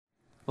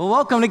Well,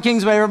 welcome to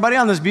Kingsway, everybody,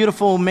 on this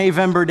beautiful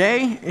Mayvember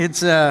day.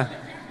 It's, I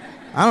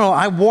don't know,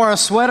 I wore a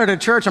sweater to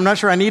church. I'm not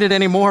sure I need it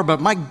anymore,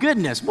 but my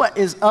goodness, what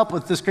is up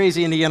with this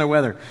crazy Indiana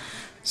weather?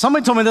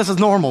 Somebody told me this is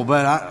normal,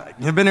 but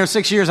I've been here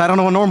 6 years. I don't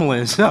know what normal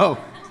is. So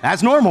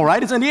that's normal,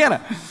 right? It's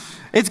Indiana.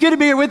 It's good to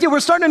be here with you. We're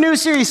starting a new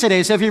series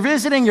today. So if you're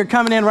visiting, you're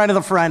coming in right at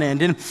the front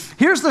end. And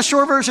here's the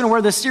short version of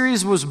where the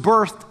series was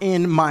birthed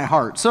in my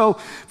heart. So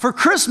for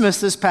Christmas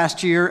this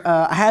past year,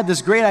 I had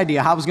this great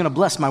idea how I was going to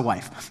bless my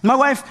wife. My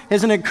wife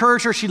is an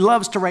encourager. She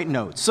loves to write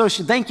notes. So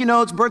thank you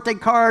notes, birthday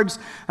cards,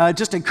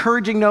 just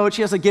encouraging notes.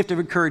 She has a gift of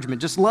encouragement.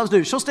 Just loves to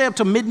do it. She'll stay up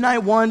till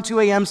midnight, 1, 2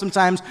 a.m.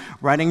 sometimes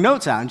writing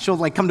notes out. And she'll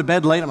come to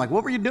bed late. I'm like,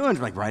 what were you doing?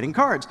 She's like, writing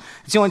cards.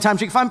 It's the only time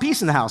she can find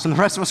peace in the house, and the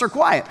rest of us are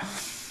quiet.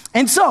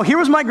 And so here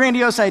was my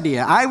grandiose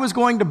idea. I was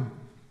going to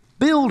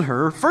build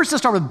her, first to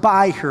start with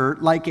buy her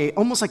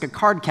almost like a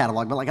card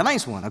catalog, but like a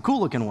nice one, a cool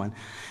looking one.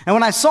 And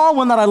when I saw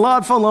one that I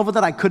loved, fell in love with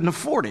it, I couldn't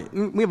afford it.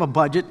 We have a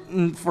budget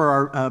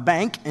for our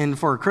bank and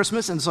for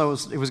Christmas, and so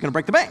it was going to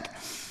break the bank.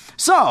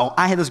 So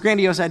I had this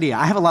grandiose idea.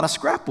 I have a lot of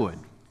scrap wood.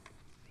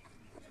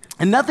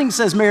 And nothing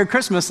says Merry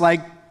Christmas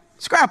like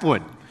scrap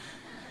wood.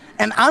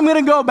 And I'm going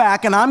to go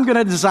back and I'm going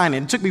to design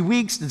it. It took me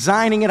weeks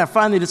designing it. I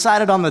finally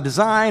decided on the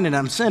design, and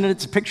I'm sending it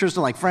to pictures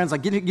to friends,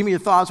 give me your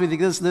thoughts. We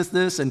think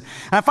this. And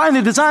I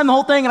finally designed the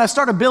whole thing, and I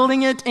started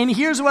building it. And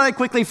here's what I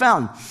quickly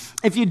found.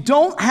 If you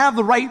don't have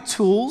the right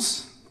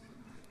tools,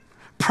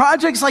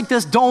 projects like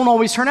this don't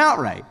always turn out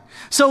right.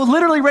 So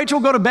literally, Rachel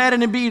would go to bed,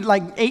 and it'd be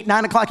 8,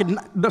 9 o'clock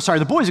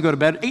the boys would go to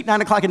bed 8,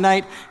 9 o'clock at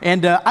night,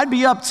 and I'd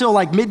be up till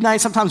midnight,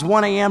 sometimes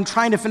 1 a.m.,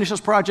 trying to finish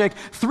this project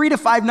 3 to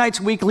 5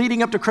 nights a week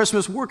leading up to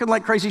Christmas, working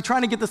like crazy,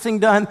 trying to get the thing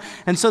done,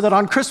 and so that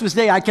on Christmas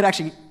Day, I could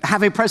actually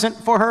have a present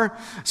for her.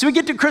 So we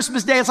get to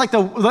Christmas Day, it's like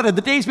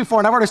the days before,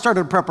 and I've already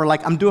started to prep her,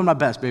 I'm doing my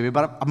best, baby,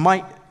 but I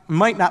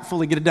might not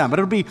fully get it done, but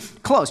it'll be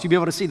close. You'll be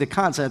able to see the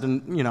concept,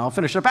 and I'll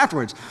finish it up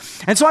afterwards.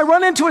 And so I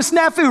run into a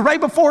snafu right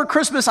before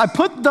Christmas. I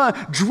put the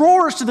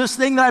drawers to this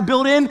thing that I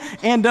built in,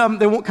 and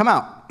they won't come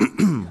out,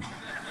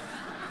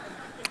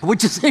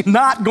 which is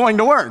not going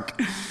to work.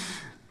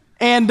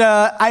 And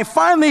I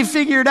finally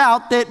figured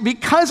out that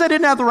because I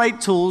didn't have the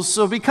right tools,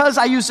 so because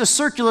I used a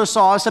circular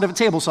saw instead of a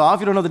table saw, if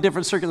you don't know the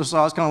difference, circular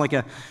saw is kind of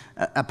like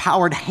a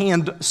powered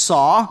hand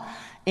saw.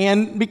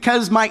 And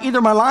because either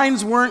my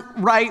lines weren't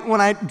right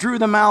when I drew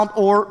them out,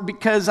 or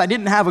because I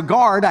didn't have a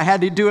guard, I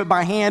had to do it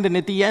by hand, and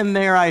at the end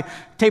there, I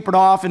tapered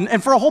off,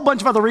 and for a whole bunch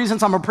of other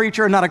reasons, I'm a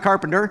preacher and not a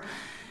carpenter,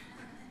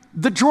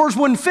 the drawers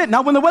wouldn't fit.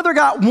 Now, when the weather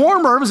got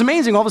warmer, it was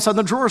amazing. All of a sudden,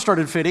 the drawers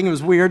started fitting. It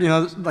was weird, I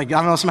don't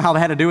know, somehow they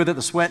had to do with it,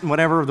 the sweat and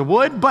whatever of the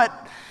wood, but,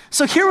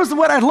 so here was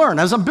what I learned.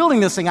 As I'm building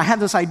this thing, I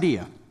had this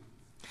idea.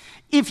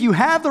 If you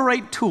have the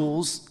right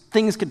tools,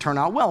 things can turn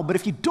out well. But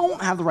if you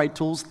don't have the right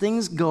tools,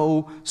 things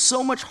go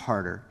so much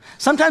harder.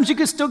 Sometimes you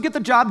can still get the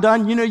job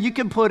done. You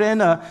can put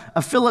in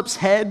a Phillips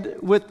head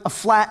with a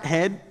flat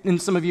head.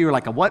 And some of you are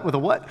like, a what with a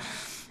what?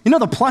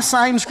 The plus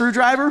sign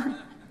screwdriver?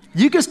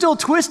 You can still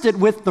twist it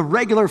with the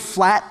regular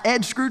flat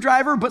edge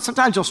screwdriver, but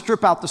sometimes you'll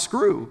strip out the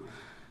screw.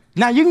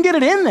 Now, you can get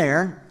it in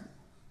there,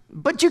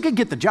 but you can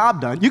get the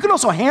job done. You can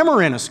also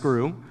hammer in a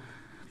screw.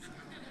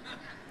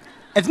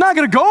 It's not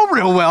going to go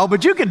real well,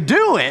 but you can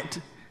do it.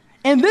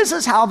 And this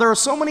is how there are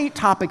so many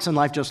topics in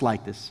life just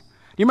like this.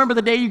 Do you remember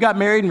the day you got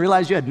married and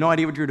realized you had no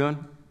idea what you were doing?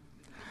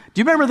 Do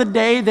you remember the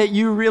day that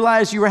you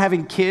realized you were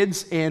having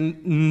kids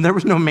and there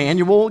was no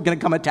manual going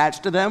to come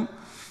attached to them?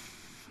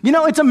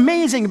 It's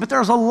amazing, but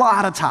there's a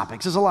lot of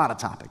topics. There's a lot of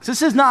topics.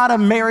 This is not a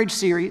marriage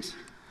series,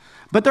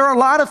 but there are a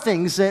lot of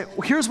things that,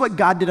 here's what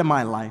God did in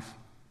my life.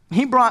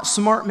 He brought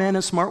smart men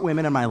and smart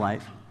women in my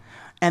life,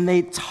 and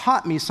they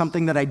taught me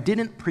something that I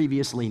didn't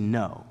previously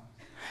know.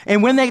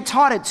 And when they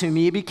taught it to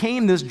me, it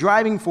became this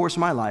driving force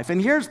in my life.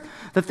 And here's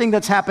the thing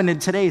that's happened in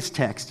today's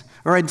text,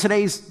 or in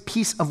today's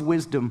piece of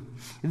wisdom.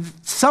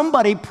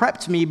 Somebody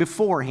prepped me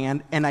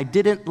beforehand, and I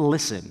didn't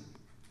listen.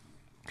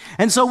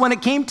 And so when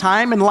it came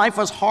time and life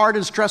was hard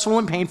and stressful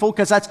and painful,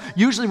 because that's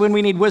usually when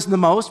we need wisdom the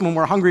most, when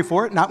we're hungry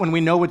for it, not when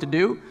we know what to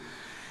do.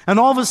 And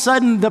all of a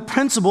sudden, the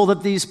principle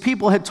that these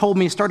people had told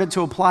me started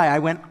to apply. I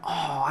went,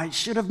 I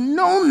should have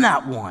known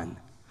that one.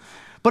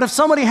 But if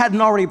somebody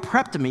hadn't already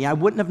prepped me, I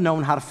wouldn't have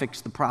known how to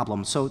fix the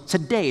problem. So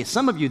today,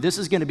 some of you, this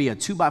is going to be a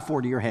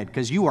 2x4 to your head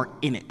because you are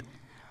in it.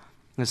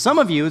 And some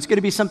of you, it's going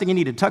to be something you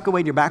need to tuck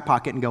away in your back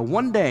pocket and go,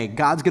 one day,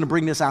 God's going to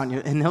bring this out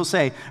and he'll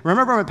say,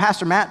 remember when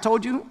Pastor Matt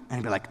told you?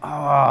 And you'll be like,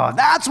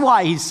 that's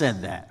why he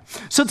said that.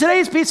 So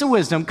today's piece of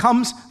wisdom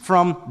comes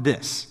from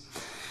this.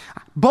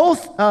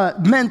 Both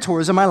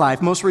mentors in my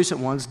life, most recent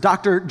ones,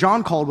 Dr.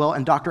 John Caldwell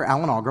and Dr.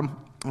 Alan Ogrum,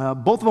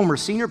 both of them were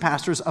senior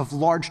pastors of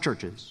large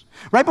churches.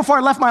 Right before I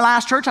left my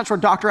last church, that's where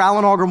Dr.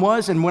 Alan Ogrum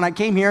was, and when I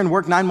came here and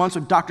worked 9 months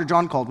with Dr.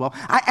 John Caldwell,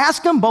 I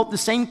asked them both the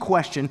same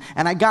question,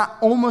 and I got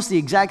almost the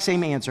exact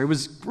same answer. It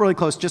was really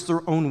close, just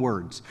their own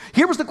words.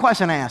 Here was the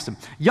question I asked them.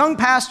 Young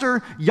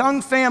pastor,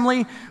 young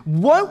family,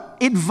 what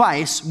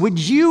advice would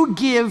you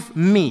give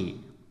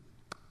me?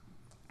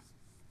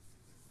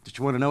 Did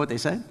you want to know what they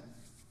said?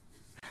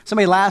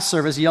 Somebody last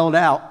service yelled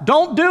out,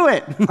 "Don't do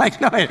it." I'm like,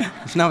 no,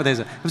 it's not what they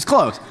said. It was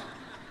close.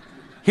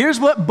 Here's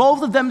what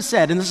both of them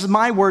said, and this is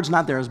my words,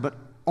 not theirs, but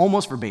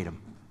almost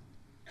verbatim.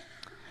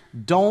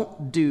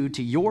 Don't do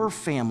to your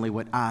family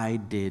what I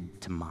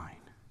did to mine.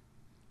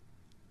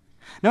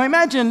 Now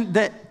imagine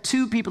that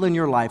two people in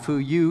your life who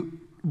you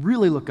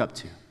really look up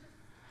to,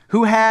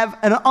 who have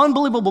an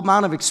unbelievable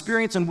amount of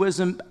experience and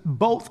wisdom,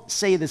 both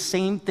say the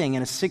same thing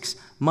in a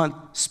 6-month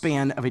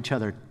span of each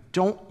other.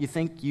 Don't you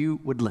think you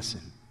would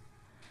listen?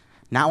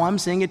 Now I'm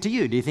saying it to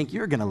you. Do you think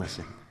you're going to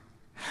listen?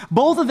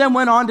 Both of them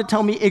went on to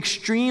tell me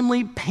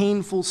extremely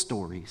painful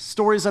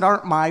stories that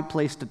aren't my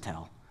place to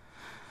tell.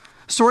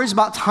 Stories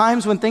about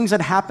times when things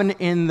had happened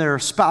in their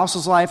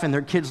spouse's life and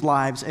their kids'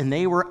 lives, and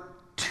they were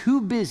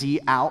too busy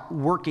out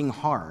working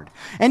hard.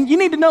 And you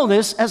need to know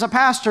this, as a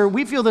pastor,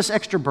 we feel this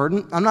extra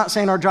burden. I'm not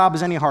saying our job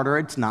is any harder.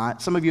 It's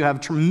not. Some of you have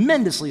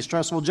tremendously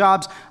stressful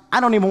jobs. I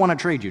don't even want to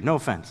trade you. No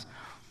offense.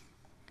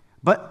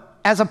 But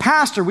as a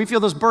pastor, we feel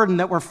this burden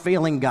that we're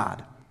failing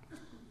God.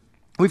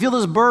 We feel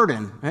this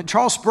burden, and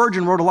Charles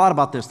Spurgeon wrote a lot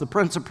about this, the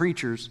Prince of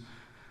Preachers,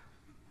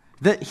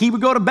 that he would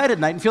go to bed at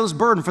night and feel this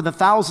burden for the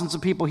thousands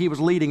of people he was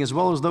leading, as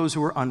well as those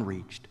who were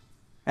unreached.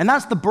 And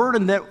that's the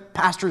burden that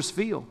pastors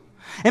feel.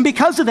 And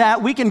because of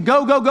that, we can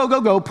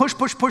go, push,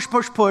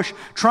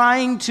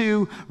 trying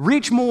to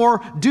reach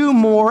more, do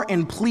more,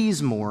 and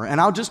please more. And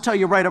I'll just tell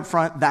you right up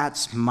front,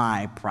 that's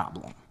my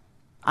problem.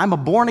 I'm a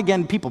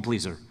born-again people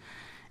pleaser.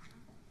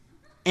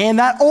 And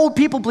that old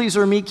people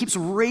pleaser in me keeps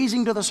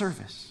raising to the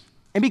surface.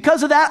 And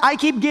because of that, I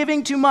keep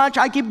giving too much.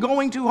 I keep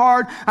going too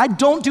hard. I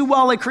don't do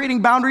well at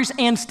creating boundaries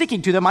and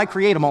sticking to them. I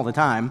create them all the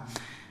time.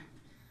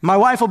 My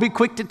wife will be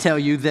quick to tell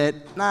you that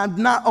I'm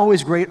not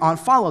always great on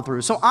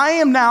follow-through. So I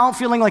am now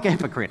feeling like a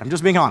hypocrite. I'm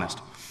just being honest.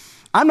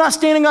 I'm not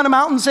standing on a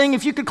mountain saying,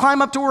 if you could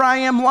climb up to where I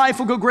am, life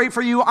will go great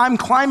for you. I'm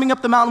climbing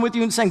up the mountain with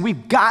you and saying,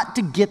 we've got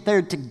to get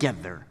there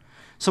together.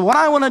 So what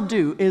I want to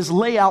do is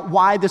lay out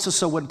why this is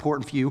so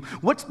important for you,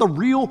 what's the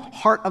real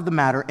heart of the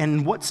matter,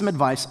 and what's some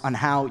advice on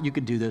how you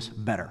could do this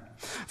better.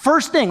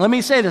 First thing, let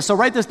me say this, so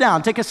write this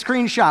down, take a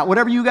screenshot,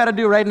 whatever you got to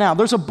do right now.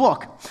 There's a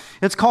book.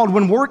 It's called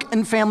When Work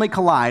and Family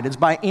Collide. It's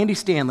by Andy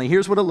Stanley.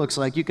 Here's what it looks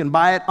like. You can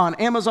buy it on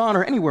Amazon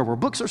or anywhere where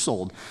books are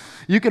sold.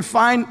 You can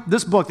find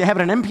this book. They have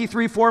it in an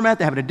MP3 format,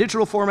 they have it in a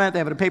digital format, they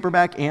have it in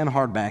paperback and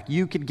hardback.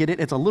 You could get it.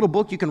 It's a little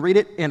book. You can read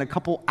it in a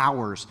couple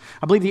hours.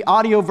 I believe the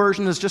audio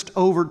version is just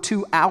over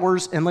 2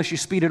 hours, unless you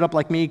speed it up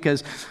like me,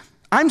 because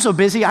I'm so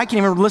busy, I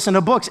can't even listen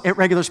to books at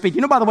regular speed.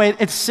 You know, by the way,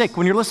 it's sick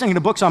when you're listening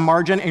to books on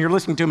margin and you're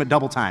listening to them at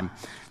double time.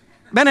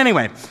 But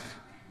anyway,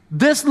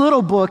 this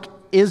little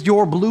book is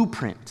your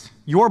blueprint.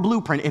 Your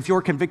blueprint, if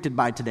you're convicted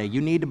by today,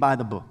 you need to buy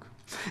the book.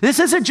 This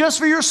isn't just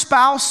for your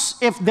spouse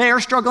if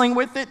they're struggling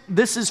with it.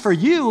 This is for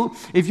you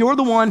if you're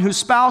the one whose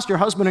spouse, your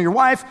husband or your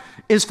wife,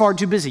 is far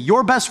too busy.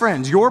 Your best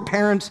friends, your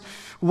parents,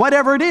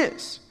 whatever it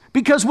is.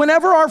 Because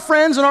whenever our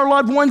friends and our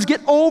loved ones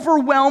get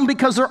overwhelmed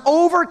because they're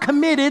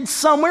overcommitted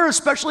somewhere,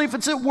 especially if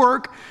it's at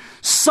work,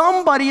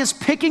 somebody is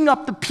picking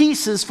up the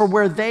pieces for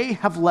where they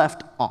have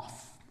left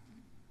off.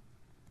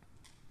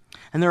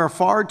 And there are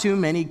far too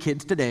many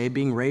kids today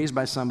being raised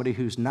by somebody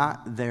who's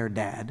not their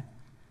dad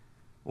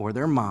or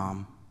their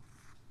mom,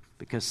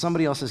 because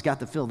somebody else has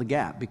got to fill the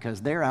gap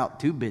because they're out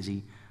too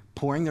busy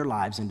pouring their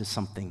lives into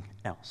something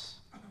else.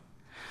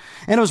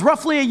 And it was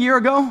roughly a year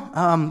ago.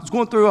 I was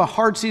going through a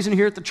hard season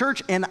here at the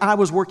church, and I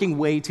was working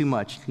way too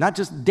much. Not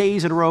just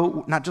days in a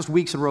row, not just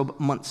weeks in a row,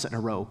 but months in a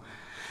row.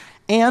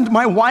 And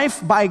my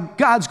wife, by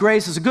God's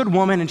grace, is a good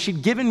woman, and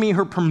she'd given me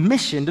her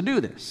permission to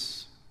do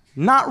this.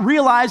 Not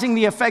realizing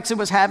the effects it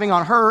was having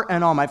on her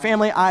and on my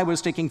family, I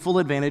was taking full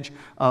advantage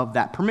of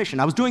that permission.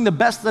 I was doing the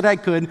best that I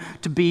could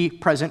to be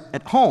present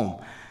at home.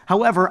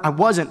 However, I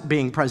wasn't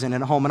being present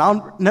at home, and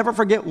I'll never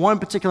forget one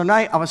particular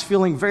night. I was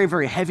feeling very,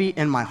 very heavy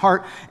in my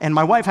heart, and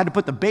my wife had to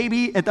put the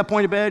baby at that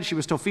point to bed. She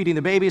was still feeding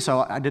the baby,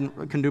 so I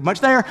couldn't do much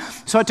there.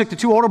 So I took the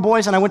 2 older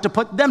boys, and I went to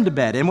put them to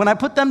bed. And when I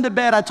put them to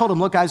bed, I told them,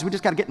 look, guys, we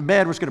just got to get in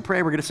bed. We're just going to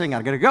pray. We're going to sing.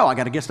 I got to go. I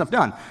got to get stuff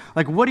done.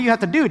 Like, what do you have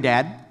to do,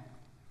 Dad?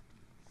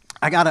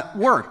 I got to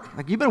work.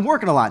 Like, you've been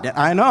working a lot, Dad.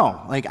 I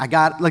know.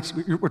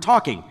 We're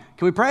talking.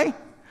 Can we pray?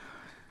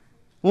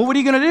 Well, what are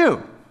you going to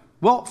do?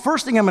 Well,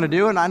 first thing I'm going to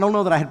do, and I don't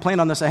know that I had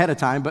planned on this ahead of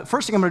time, but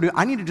first thing I'm going to do,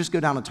 I need to just go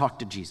down and talk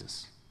to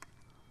Jesus.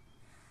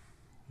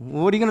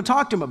 What are you going to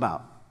talk to him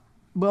about?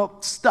 Well,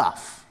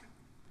 stuff.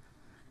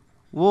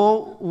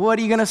 Well, what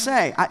are you going to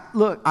say?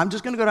 Look, I'm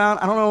just going to go down.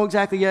 I don't know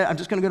exactly yet. I'm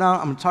just going to go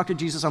down. I'm going to talk to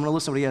Jesus. I'm going to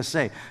listen to what he has to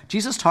say.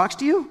 Jesus talks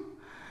to you?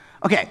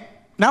 Okay,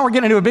 now we're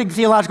getting into a big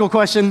theological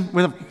question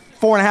with a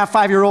 4.5,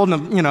 5-year-old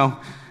and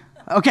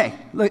Okay,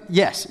 look,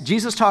 yes,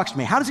 Jesus talks to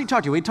me. How does he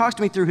talk to you? Well, he talks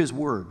to me through his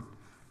word.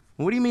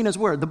 What do you mean his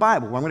word? The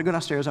Bible. Well, I'm going to go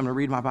downstairs. I'm going to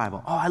read my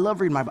Bible. Oh, I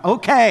love reading my Bible.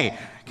 Okay,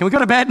 can we go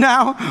to bed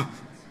now?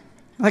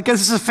 This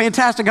is a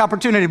fantastic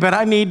opportunity, but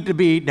I need to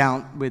be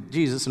down with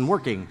Jesus and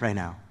working right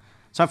now.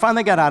 So I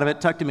finally got out of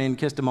it, tucked him in,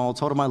 kissed him all,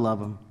 told him I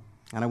love him,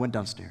 and I went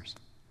downstairs.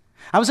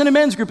 I was in a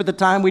men's group at the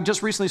time. We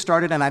just recently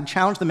started, and I'd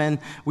challenged the men.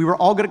 We were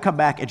all going to come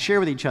back and share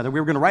with each other. We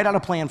were going to write out a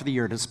plan for the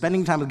year to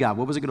spending time with God.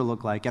 What was it going to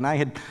look like? And I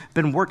had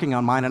been working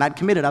on mine, and I'd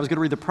committed I was going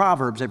to read the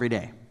Proverbs every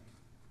day.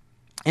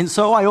 And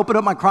so I opened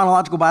up my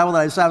chronological Bible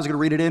that I decided I was going to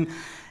read it in,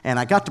 And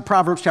I got to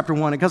Proverbs chapter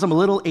 1, and because I'm a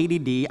little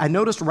ADD, I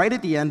noticed right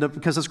at the end of,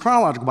 because it's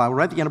chronological Bible,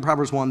 right at the end of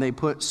Proverbs 1, they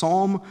put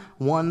Psalm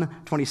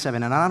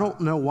 127. And I don't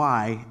know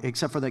why,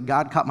 except for that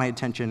God caught my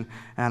attention,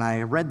 and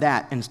I read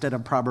that instead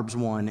of Proverbs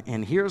 1.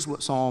 And here's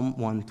what Psalm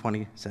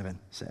 127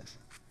 says.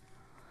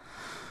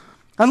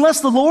 Unless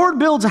the Lord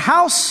builds a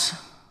house,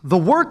 the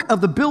work of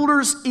the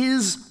builders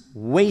is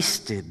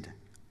wasted.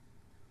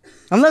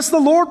 Unless the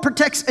Lord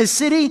protects a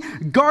city,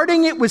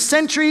 guarding it with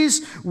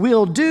sentries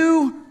will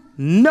do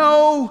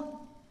no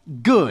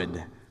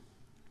good.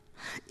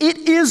 It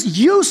is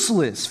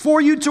useless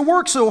for you to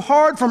work so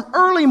hard from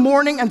early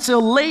morning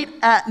until late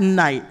at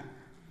night,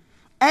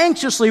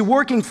 anxiously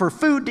working for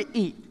food to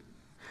eat.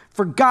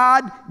 For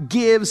God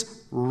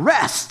gives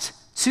rest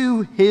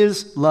to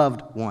his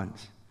loved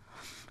ones.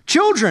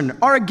 Children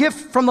are a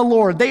gift from the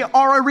Lord. They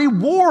are a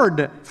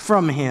reward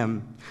from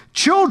him.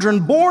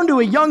 Children born to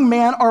a young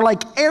man are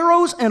like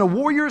arrows in a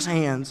warrior's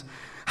hands.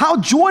 How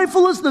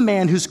joyful is the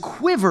man whose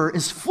quiver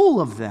is full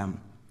of them.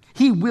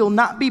 He will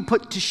not be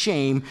put to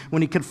shame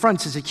when he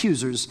confronts his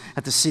accusers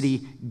at the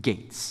city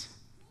gates.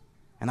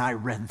 And I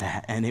read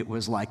that, and it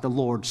was like the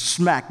Lord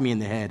smacked me in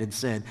the head and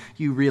said,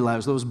 you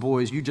realize those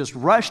boys, you just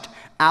rushed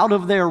out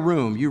of their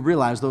room. You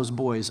realize those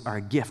boys are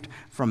a gift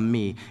from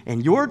me.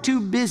 And you're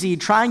too busy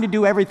trying to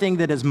do everything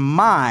that is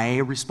my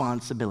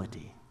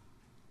responsibility.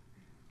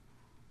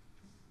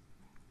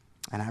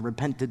 And I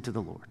repented to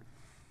the Lord.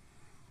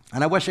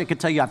 And I wish I could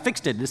tell you I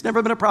fixed it. It's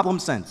never been a problem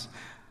since,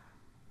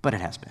 but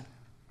it has been.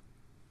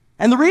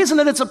 And the reason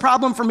that it's a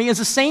problem for me is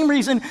the same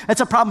reason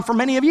it's a problem for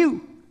many of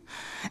you.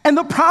 And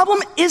the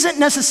problem isn't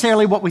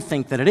necessarily what we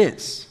think that it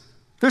is.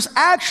 There's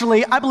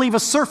actually, I believe, a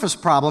surface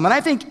problem. And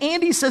I think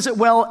Andy says it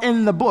well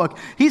in the book.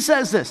 He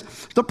says this: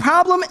 the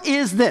problem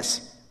is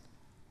this.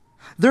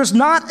 There's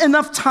not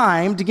enough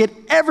time to get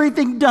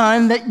everything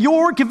done that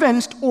you're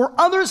convinced or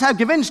others have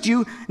convinced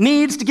you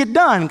needs to get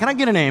done. Can I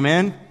get an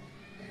amen?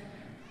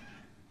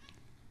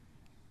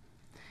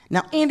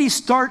 Now, Andy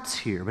starts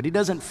here, but he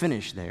doesn't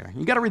finish there.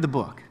 You got to read the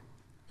book.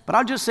 But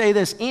I'll just say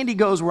this, Andy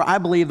goes where I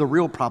believe the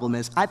real problem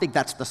is. I think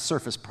that's the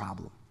surface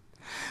problem.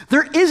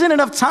 There isn't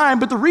enough time,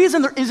 but the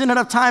reason there isn't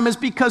enough time is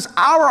because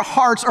our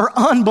hearts are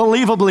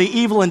unbelievably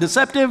evil and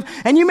deceptive.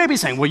 And you may be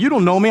saying, well, you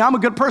don't know me. I'm a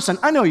good person.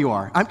 I know you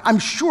are. I'm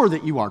sure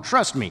that you are.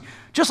 Trust me.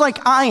 Just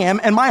like I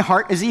am, and my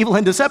heart is evil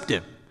and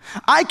deceptive.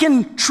 I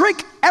can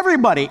trick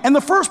everybody. And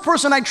the first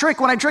person I trick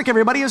when I trick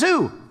everybody is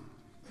who?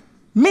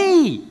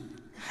 Me.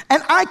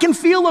 And I can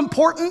feel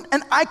important,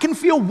 and I can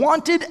feel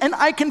wanted, and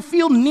I can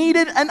feel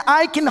needed, and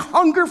I can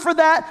hunger for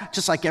that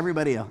just like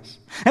everybody else.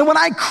 And when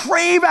I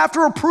crave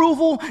after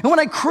approval, and when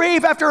I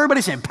crave after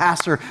everybody saying,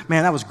 Pastor,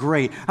 man, that was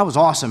great. That was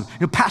awesome.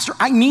 Pastor,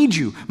 I need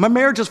you. My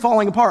marriage is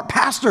falling apart.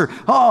 Pastor,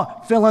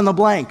 fill in the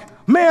blank.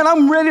 Man,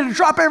 I'm ready to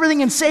drop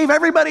everything and save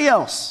everybody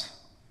else.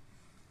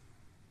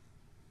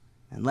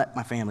 And let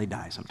my family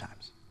die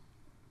sometimes.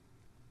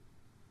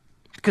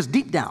 Because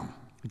deep down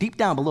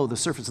below the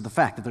surface of the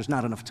fact that there's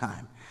not enough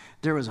time,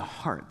 there is a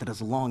heart that is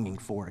longing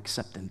for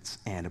acceptance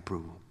and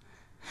approval.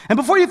 And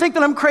before you think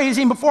that I'm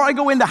crazy, and before I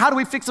go into how do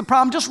we fix the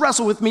problem, just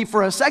wrestle with me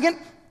for a second.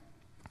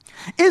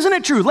 Isn't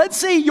it true? Let's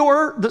say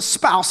you're the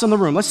spouse in the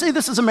room. Let's say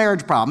this is a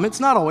marriage problem. It's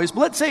not always,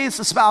 but let's say it's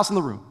the spouse in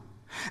the room.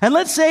 And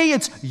let's say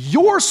it's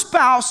your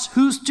spouse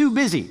who's too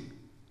busy.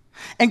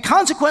 And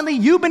consequently,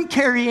 you've been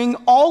carrying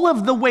all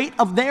of the weight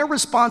of their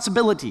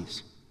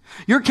responsibilities.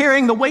 You're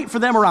carrying the weight for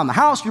them around the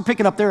house. You're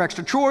picking up their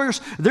extra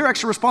chores, their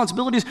extra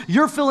responsibilities.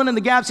 You're filling in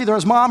the gaps either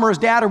as mom or as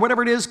dad or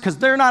whatever it is because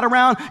they're not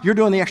around. You're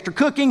doing the extra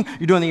cooking.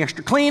 You're doing the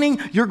extra cleaning.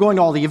 You're going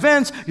to all the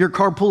events. You're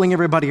carpooling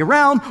everybody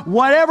around.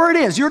 Whatever it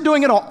is, you're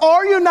doing it all.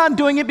 Are you not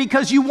doing it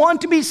because you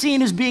want to be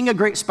seen as being a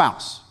great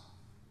spouse?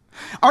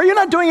 Are you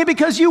not doing it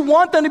because you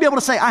want them to be able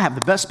to say, I have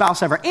the best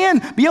spouse ever,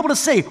 and be able to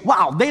say,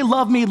 wow, they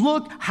love me.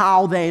 Look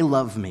how they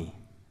love me.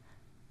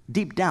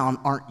 Deep down,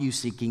 aren't you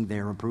seeking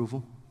their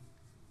approval?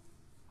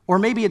 Or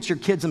maybe it's your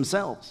kids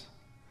themselves.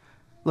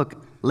 Look,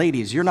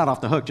 ladies, you're not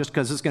off the hook just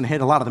because it's going to hit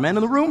a lot of the men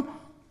in the room.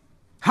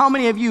 How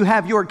many of you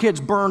have your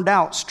kids burned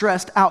out,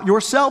 stressed out,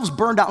 yourselves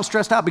burned out and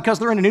stressed out because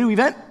they're in a new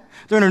event,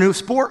 they're in a new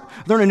sport,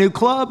 they're in a new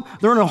club,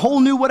 they're in a whole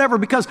new whatever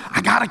because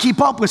I got to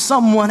keep up with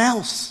someone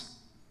else.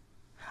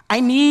 I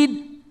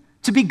need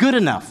to be good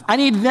enough. I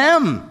need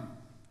them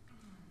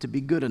to be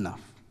good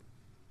enough.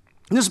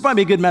 And this is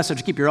probably a good message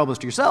to keep your elbows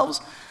to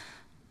yourselves.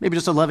 Maybe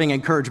just a loving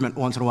encouragement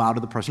once in a while to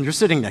the person you're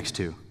sitting next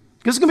to.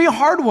 Because it's going to be a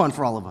hard one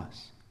for all of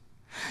us.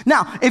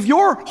 Now, if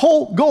your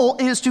whole goal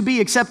is to be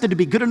accepted, to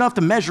be good enough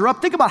to measure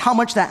up, think about how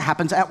much that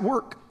happens at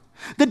work.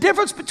 The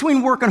difference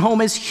between work and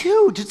home is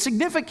huge. It's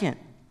significant.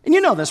 And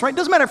you know this, right?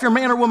 Doesn't matter if you're a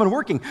man or woman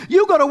working.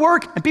 You go to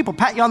work and people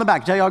pat you on the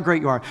back, tell you how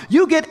great you are.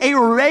 You get a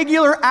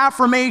regular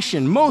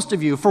affirmation, most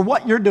of you, for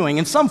what you're doing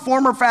in some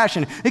form or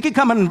fashion. It could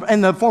come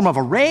in the form of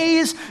a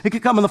raise. It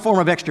could come in the form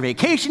of extra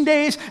vacation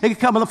days. It could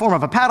come in the form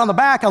of a pat on the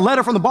back, a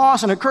letter from the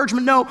boss, an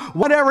encouragement note,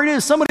 whatever it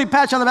is. Somebody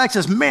pats you on the back and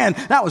says, man,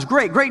 that was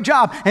great, great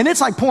job. And it's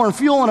like pouring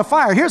fuel on a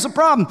fire. Here's the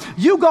problem.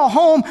 You go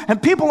home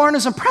and people aren't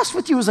as impressed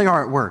with you as they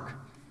are at work.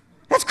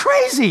 That's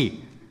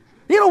crazy.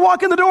 You don't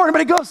walk in the door and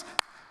everybody goes,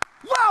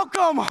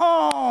 Welcome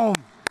home.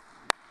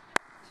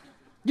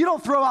 You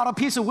don't throw out a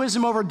piece of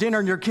wisdom over dinner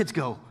and your kids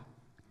go,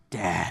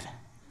 Dad.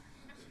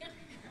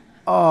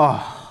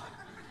 Oh.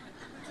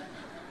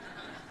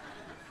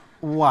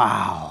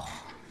 Wow.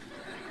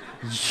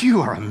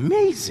 You are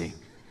amazing.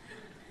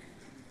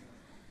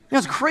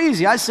 It's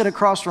crazy. I sit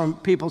across from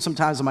people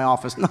sometimes in my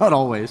office, not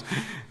always,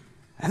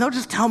 and they'll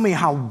just tell me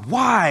how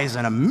wise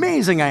and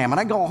amazing I am. And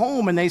I go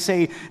home and they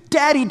say,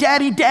 Daddy,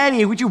 Daddy,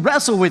 Daddy, would you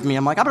wrestle with me?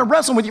 I'm like, I've been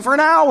wrestling with you for an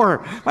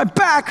hour. My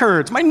back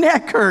hurts. My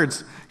neck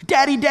hurts.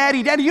 Daddy,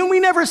 Daddy, Daddy, we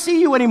never see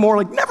you anymore.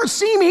 Like, never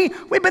see me?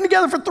 We've been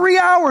together for 3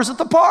 hours at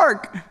the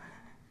park.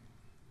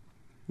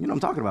 You know what I'm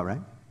talking about,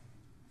 right?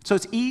 So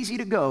it's easy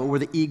to go where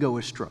the ego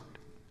is stroked,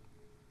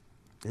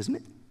 isn't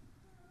it?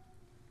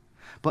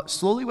 But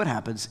slowly what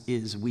happens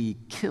is we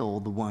kill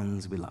the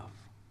ones we love.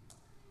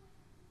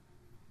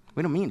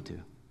 We don't mean to.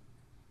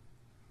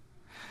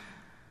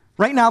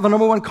 Right now, the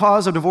number one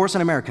cause of divorce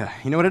in America,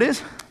 you know what it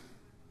is?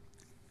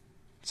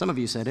 Some of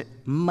you said it,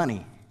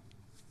 money.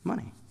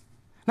 Money.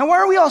 Now, why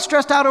are we all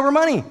stressed out over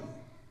money?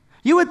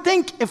 You would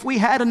think if we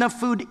had enough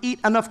food to eat,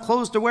 enough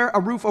clothes to wear, a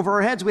roof over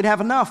our heads, we'd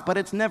have enough, but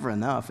it's never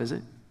enough, is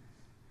it?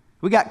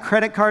 We got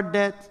credit card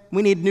debt.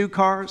 We need new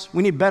cars.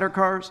 We need better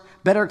cars,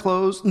 better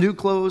clothes, new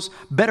clothes,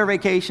 better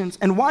vacations.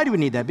 And why do we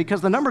need that?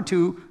 Because the number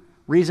 2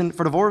 reason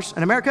for divorce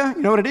in America,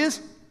 you know what it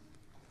is?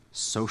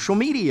 Social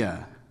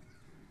media,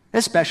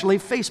 especially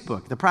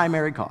Facebook, the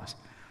primary cause.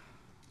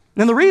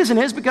 And the reason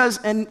is because,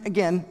 and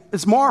again,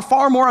 it's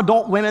far more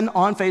adult women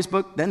on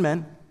Facebook than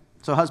men.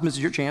 So husbands,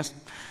 is your chance.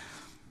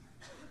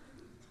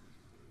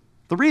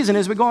 The reason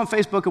is we go on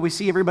Facebook and we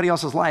see everybody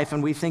else's life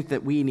and we think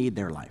that we need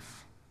their life.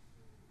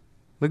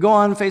 We go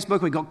on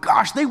Facebook, we go,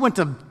 gosh, they went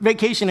to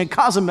vacation in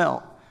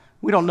Cozumel.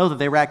 We don't know that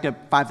they racked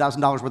up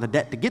 $5,000 worth of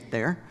debt to get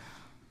there.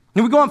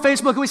 And we go on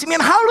Facebook and we say,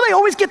 man, how do they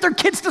always get their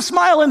kids to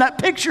smile in that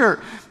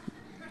picture?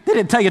 They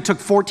didn't tell you it took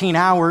 14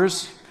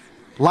 hours,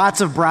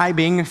 lots of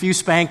bribing, a few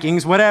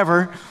spankings,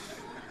 whatever.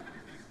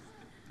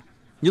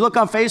 You look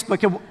on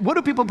Facebook, and what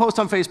do people post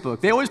on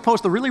Facebook? They always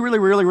post the really, really,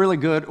 really, really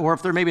good, or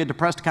if they're maybe a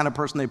depressed kind of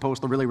person, they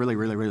post the really, really,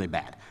 really, really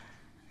bad.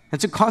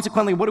 And so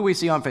consequently, what do we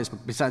see on Facebook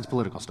besides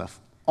political stuff?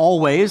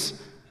 Always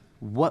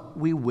what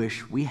we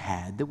wish we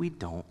had that we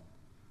don't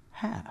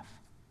have.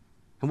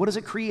 And what does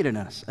it create in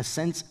us? A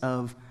sense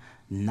of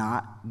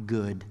not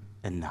good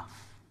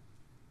enough.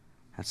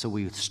 And so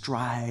we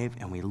strive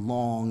and we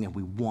long and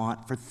we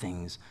want for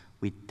things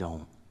we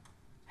don't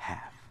have.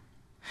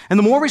 And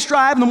the more we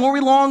strive and the more we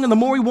long and the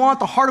more we want,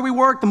 the harder we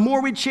work, the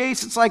more we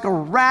chase. It's like a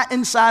rat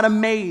inside a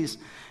maze.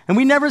 And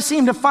we never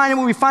seem to find it.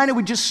 When we find it,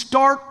 we just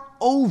start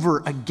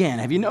over again.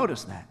 Have you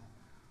noticed that?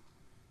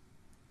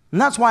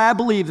 And that's why I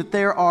believe that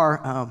there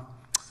are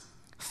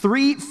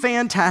 3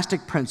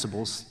 fantastic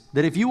principles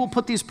that if you will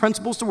put these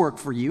principles to work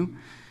for you,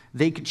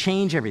 they could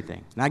change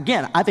everything. Now,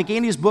 again, I think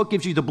Andy's book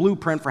gives you the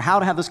blueprint for how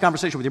to have this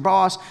conversation with your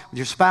boss, with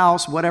your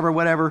spouse,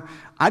 whatever.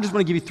 I just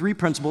want to give you 3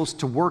 principles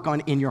to work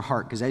on in your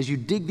heart, because as you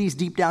dig these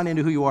deep down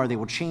into who you are, they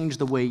will change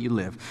the way you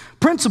live.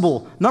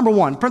 Principle number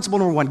one,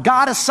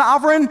 God is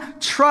sovereign,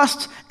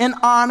 trust and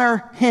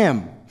honor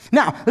him.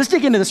 Now, let's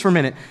dig into this for a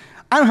minute.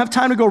 I don't have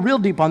time to go real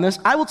deep on this.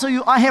 I will tell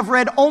you, I have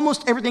read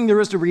almost everything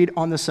there is to read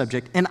on this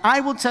subject, and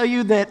I will tell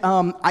you that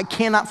I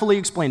cannot fully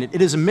explain it.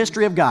 It is a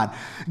mystery of God.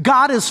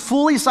 God is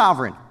fully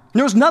sovereign.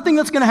 There's nothing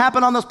that's going to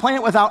happen on this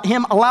planet without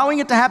him allowing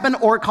it to happen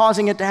or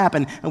causing it to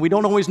happen, and we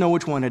don't always know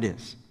which one it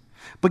is.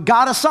 But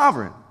God is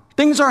sovereign.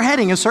 Things are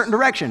heading a certain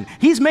direction.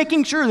 He's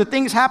making sure that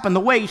things happen the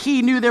way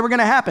he knew they were going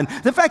to happen.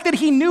 The fact that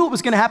he knew it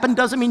was going to happen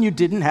doesn't mean you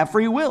didn't have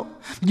free will.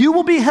 You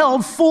will be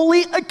held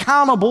fully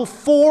accountable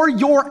for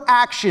your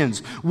actions,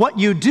 what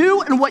you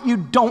do and what you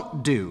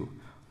don't do.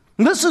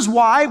 And this is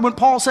why when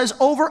Paul says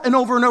over and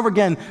over and over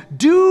again,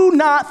 do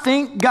not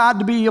think God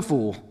to be a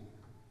fool.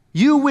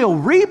 You will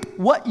reap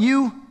what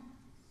you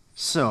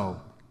sow.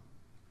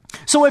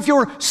 So if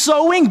you're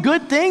sowing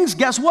good things,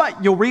 guess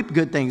what? You'll reap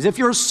good things. If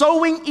you're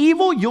sowing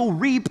evil, you'll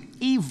reap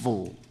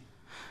evil.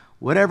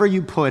 Whatever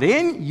you put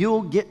in,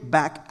 you'll get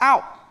back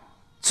out.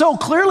 So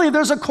clearly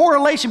there's a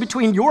correlation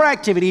between your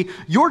activity,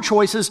 your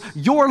choices,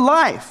 your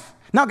life.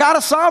 Now, God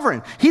is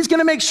sovereign. He's going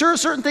to make sure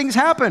certain things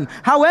happen.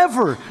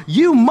 However,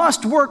 you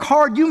must work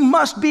hard. You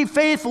must be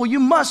faithful. You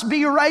must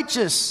be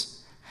righteous.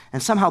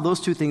 And somehow those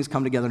 2 things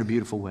come together in a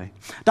beautiful way.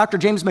 Dr.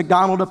 James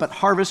McDonald up at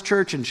Harvest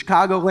Church in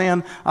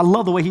Chicagoland, I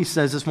love the way he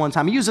says this one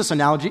time. He used this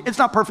analogy. It's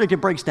not perfect, it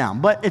breaks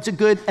down, but it's a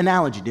good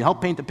analogy to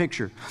help paint the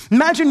picture.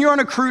 Imagine you're on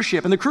a cruise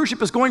ship, and the cruise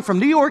ship is going from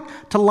New York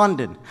to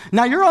London.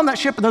 Now, you're on that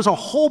ship, and there's a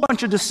whole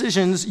bunch of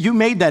decisions you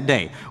made that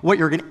day. What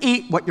you're going to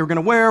eat, what you're going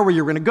to wear, where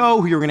you're going to go,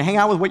 who you're going to hang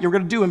out with, what you're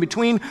going to do in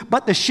between.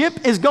 But the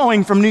ship is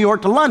going from New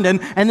York to London,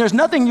 and there's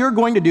nothing you're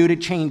going to do to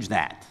change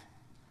that.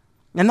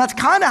 And that's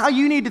kind of how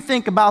you need to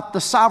think about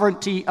the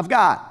sovereignty of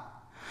God.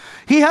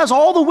 He has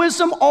all the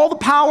wisdom, all the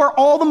power,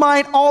 all the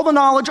might, all the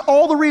knowledge,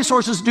 all the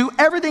resources to do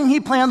everything he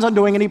plans on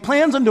doing, and he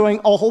plans on doing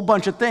a whole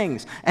bunch of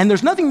things. And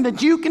there's nothing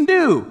that you can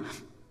do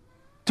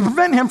to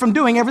prevent him from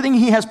doing everything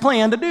he has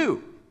planned to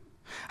do.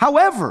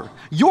 However,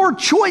 your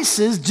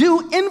choices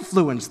do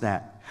influence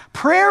that.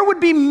 Prayer would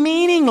be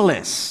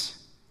meaningless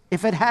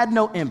if it had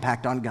no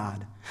impact on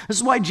God. This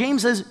is why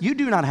James says, you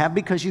do not have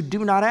because you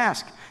do not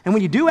ask. And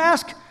when you do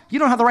ask, you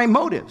don't have the right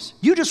motives.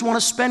 You just want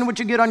to spend what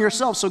you get on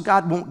yourself, so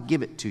God won't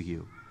give it to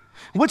you.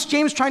 What's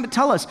James trying to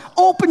tell us?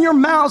 Open your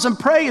mouths and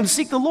pray and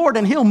seek the Lord,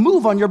 and he'll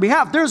move on your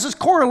behalf. There's this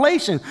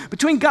correlation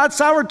between God's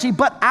sovereignty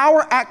but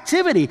our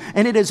activity,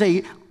 and it is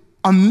an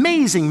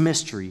amazing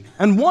mystery,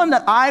 and one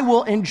that I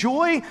will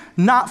enjoy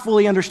not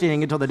fully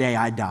understanding until the day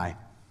I die.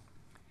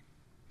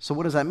 So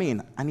what does that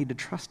mean? I need to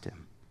trust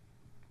him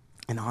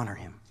and honor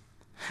him.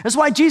 That's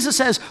why Jesus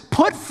says,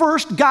 put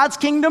first God's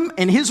kingdom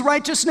and his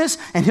righteousness,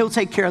 and he'll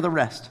take care of the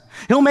rest.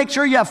 He'll make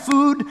sure you have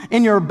food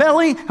in your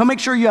belly. He'll make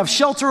sure you have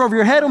shelter over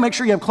your head. He'll make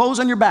sure you have clothes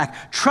on your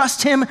back.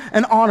 Trust him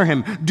and honor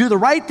him. Do the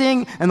right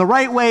thing in the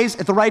right ways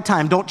at the right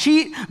time. Don't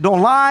cheat.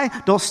 Don't lie.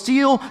 Don't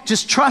steal.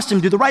 Just trust him.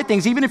 Do the right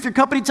things. Even if your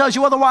company tells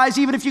you otherwise,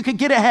 even if you could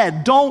get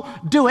ahead, don't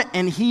do it,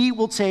 and he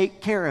will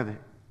take care of it.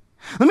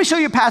 Let me show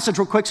you a passage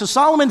real quick. So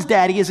Solomon's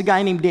daddy is a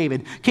guy named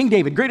David. King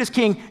David, greatest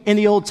king in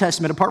the Old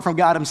Testament, apart from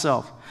God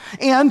himself.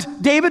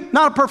 And David,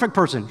 not a perfect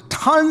person,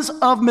 tons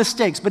of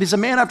mistakes, but he's a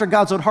man after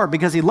God's own heart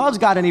because he loves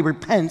God and he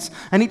repents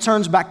and he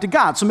turns back to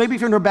God. So maybe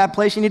if you're in a bad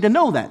place, you need to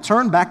know that.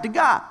 Turn back to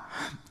God.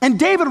 And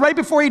David, right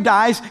before he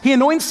dies, he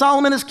anoints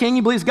Solomon as king.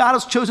 He believes God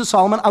has chosen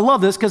Solomon. I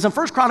love this because in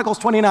 1 Chronicles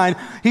 29,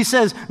 he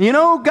says, you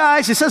know,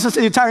 guys, he says this to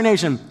the entire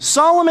nation,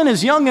 Solomon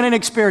is young and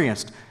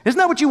inexperienced. Isn't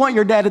that what you want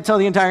your dad to tell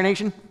the entire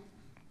nation?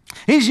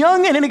 He's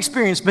young and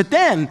inexperienced, but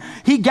then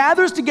he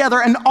gathers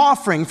together an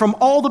offering from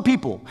all the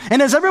people.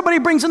 And as everybody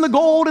brings in the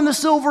gold and the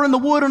silver and the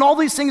wood and all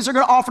these things they're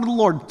going to offer to the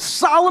Lord,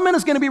 Solomon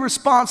is going to be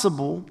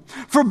responsible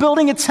for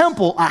building a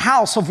temple, a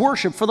house of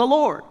worship for the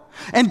Lord.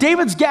 And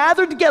David's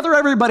gathered together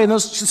everybody in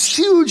this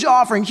huge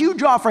offering,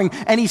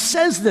 and he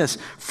says this,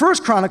 1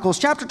 Chronicles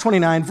chapter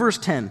 29, verse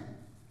 10.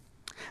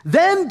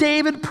 Then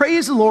David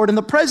praised the Lord in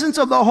the presence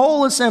of the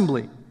whole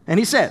assembly, and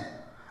he said,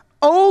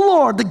 O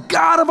Lord, the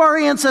God of our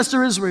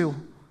ancestor Israel,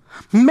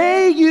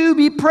 may you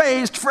be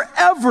praised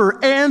forever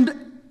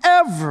and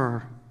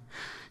ever.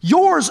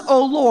 Yours,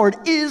 O Lord,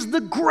 is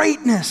the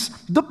greatness,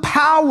 the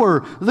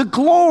power, the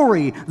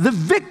glory, the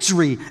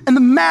victory, and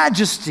the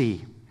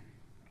majesty.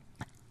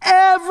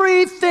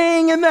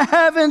 Everything in the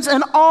heavens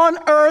and on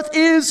earth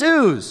is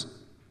whose?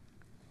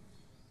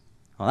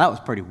 Well, that was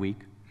pretty weak.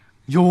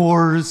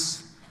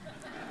 Yours.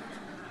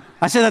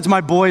 I say that to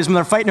my boys when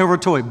they're fighting over a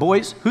toy.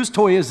 Boys, whose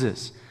toy is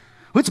this?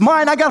 It's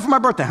mine. I got it for my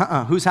birthday.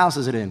 Whose house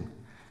is it in?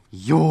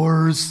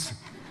 Yours.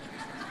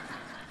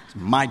 It's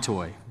my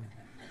toy.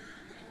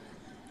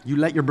 You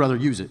let your brother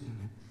use it.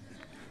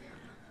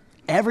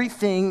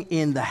 Everything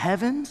in the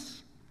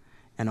heavens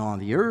and on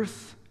the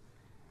earth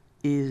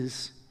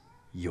is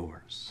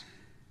yours.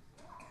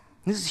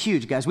 This is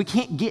huge, guys. We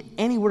can't get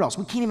anywhere else.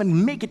 We can't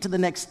even make it to the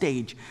next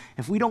stage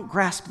if we don't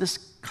grasp this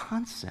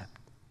concept.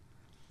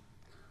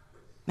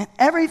 Man,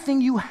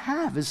 everything you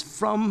have is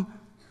from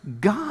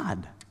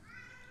God.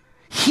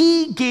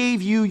 He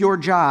gave you your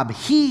job.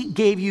 He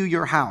gave you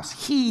your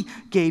house. He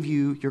gave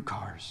you your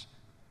cars.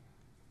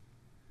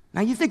 Now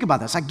you think about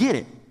this. I get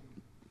it.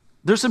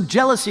 There's some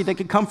jealousy that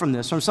could come from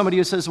this, from somebody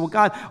who says, well,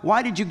 God,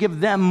 why did you give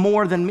them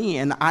more than me?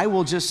 And I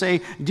will just say,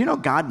 do you know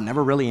God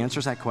never really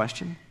answers that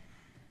question?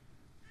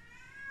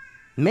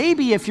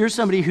 Maybe if you're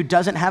somebody who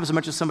doesn't have as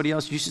much as somebody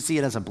else, you should see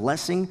it as a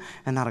blessing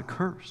and not a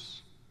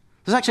curse.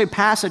 There's actually a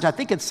passage, I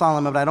think it's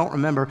Solomon, but I don't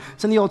remember.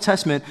 It's in the Old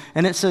Testament,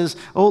 and it says,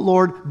 oh,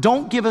 Lord,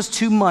 don't give us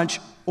too much,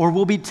 or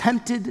we'll be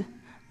tempted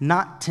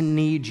not to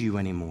need you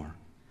anymore.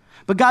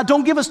 But God,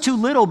 don't give us too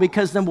little,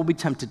 because then we'll be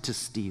tempted to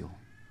steal.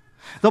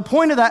 The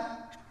point of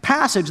that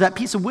passage, that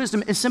piece of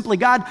wisdom, is simply,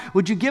 God,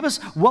 would you give us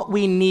what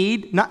we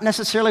need, not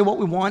necessarily what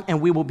we want,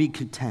 and we will be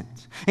content.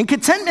 And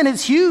contentment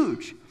is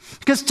huge,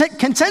 because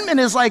contentment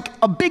is like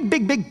a big,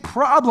 big, big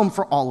problem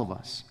for all of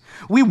us.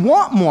 We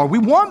want more, we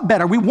want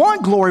better, we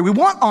want glory, we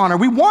want honor,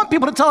 we want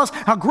people to tell us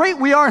how great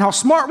we are and how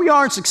smart we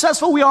are and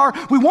successful we are.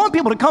 We want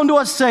people to come to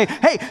us and say,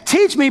 hey,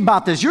 teach me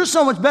about this, you're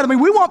so much better than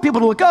me. We want people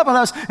to look up at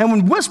us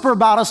and whisper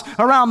about us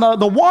around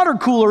the water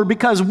cooler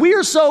because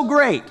we're so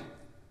great.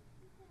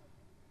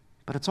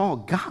 But it's all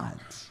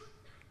God's.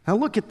 Now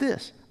look at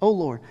this, oh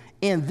Lord,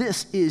 and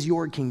this is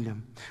your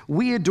kingdom.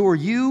 We adore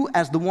you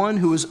as the one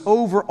who is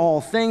over all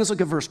things.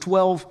 Look at verse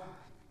 12.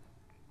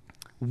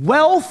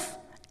 Wealth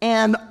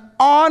and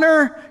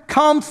honor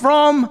come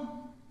from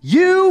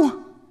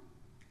you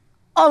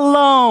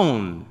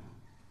alone.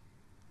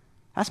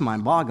 That's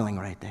mind-boggling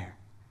right there.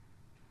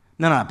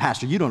 No,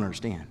 Pastor, you don't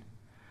understand.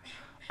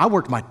 I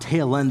worked my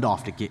tail end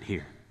off to get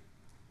here.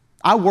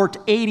 I worked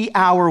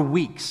 80-hour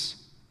weeks.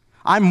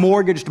 I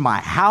mortgaged my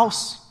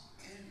house.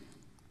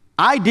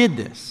 I did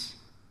this.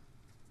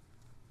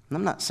 And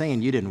I'm not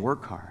saying you didn't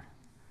work hard.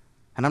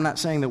 And I'm not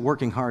saying that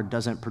working hard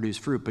doesn't produce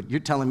fruit, but you're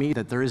telling me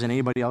that there isn't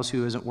anybody else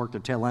who hasn't worked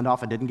their tail end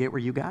off and didn't get where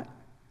you got?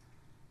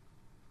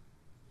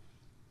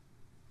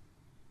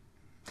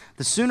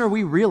 The sooner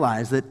we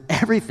realize that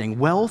everything,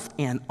 wealth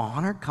and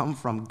honor, come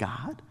from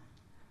God,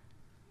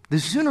 the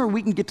sooner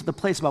we can get to the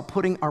place about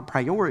putting our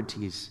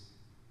priorities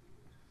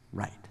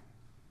right.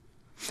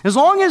 As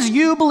long as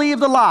you believe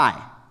the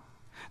lie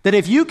that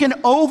if you can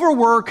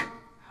overwork,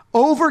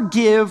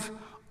 overgive,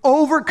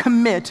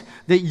 overcommit,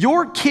 that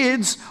your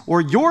kids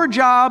or your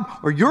job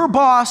or your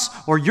boss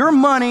or your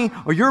money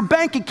or your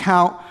bank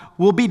account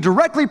will be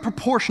directly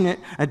proportionate,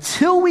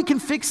 until we can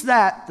fix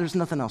that, there's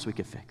nothing else we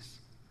can fix.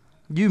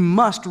 You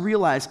must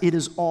realize it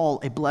is all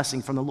a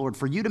blessing from the Lord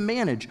for you to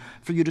manage,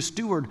 for you to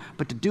steward,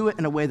 but to do it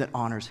in a way that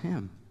honors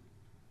Him.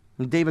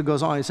 And David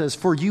goes on, he says,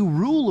 for you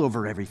rule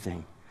over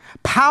everything.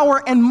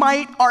 Power and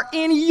might are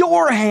in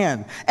your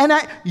hand, and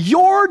at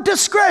your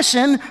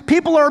discretion,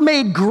 people are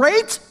made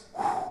great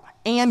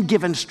and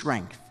given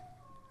strength.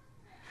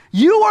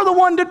 You are the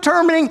one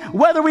determining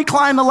whether we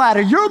climb the ladder.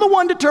 You're the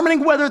one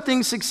determining whether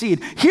things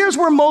succeed. Here's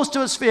where most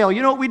of us fail.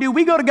 You know what we do?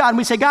 We go to God and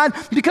we say, God,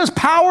 because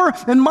power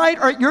and might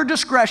are at your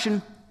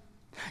discretion,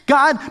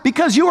 God,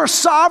 because you are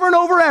sovereign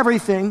over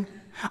everything,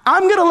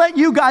 I'm going to let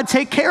you, God,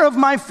 take care of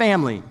my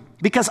family,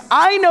 because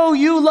I know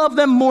you love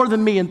them more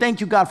than me, and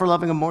thank you, God, for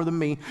loving them more than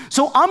me.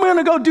 So I'm going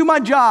to go do my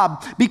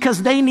job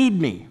because they need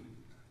me.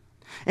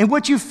 And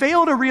what you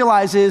fail to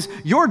realize is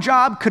your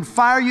job could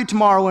fire you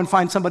tomorrow and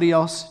find somebody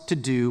else to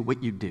do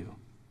what you do.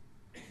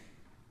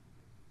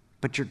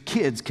 But your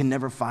kids can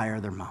never fire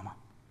their mama.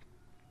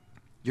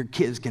 Your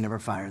kids can never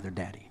fire their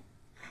daddy.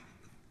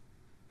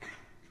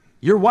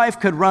 Your wife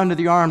could run to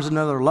the arms of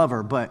another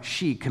lover, but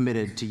she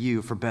committed to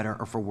you for better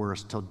or for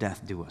worse till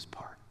death do us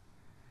part.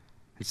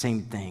 The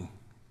same thing,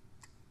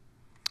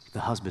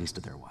 the husbands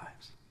to their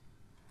wives.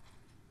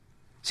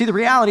 See, the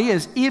reality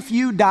is, if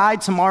you die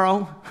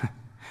tomorrow,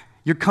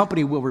 your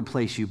company will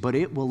replace you, but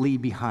it will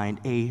leave behind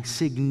a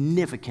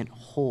significant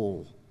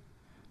hole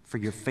for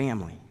your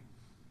family.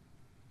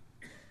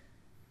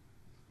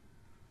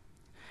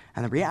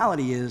 And the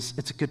reality is,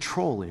 it's a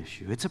control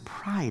issue. It's a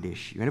pride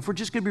issue. And if we're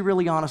just going to be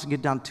really honest and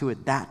get down to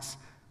it, that's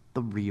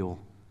the real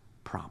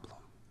problem.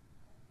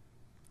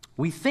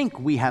 We think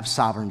we have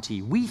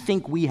sovereignty. We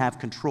think we have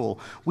control.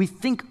 We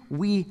think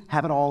we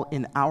have it all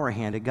in our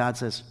hand. And God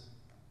says,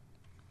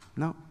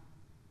 no,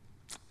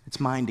 it's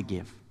mine to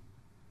give.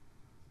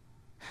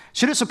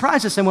 Should it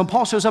surprise us then when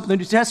Paul shows up in the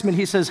New Testament,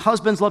 he says,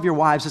 husbands, love your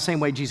wives the same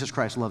way Jesus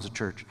Christ loves the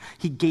church.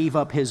 He gave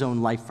up his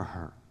own life for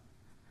her.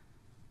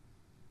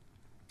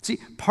 See,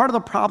 part of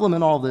the problem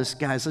in all this,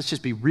 guys, let's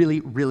just be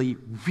really, really,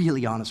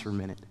 really honest for a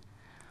minute.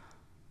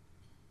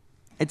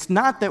 It's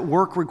not that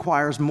work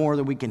requires more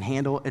than we can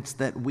handle, it's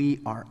that we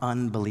are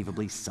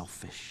unbelievably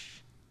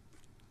selfish.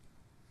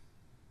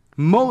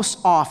 Most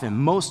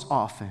often,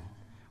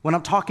 when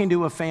I'm talking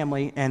to a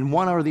family and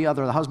one or the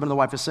other, the husband or the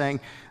wife is saying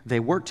they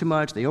work too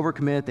much, they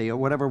overcommit, they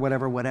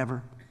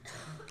whatever,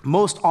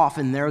 most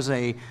often there's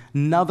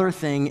another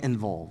thing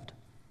involved.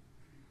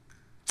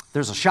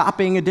 There's a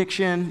shopping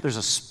addiction, there's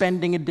a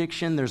spending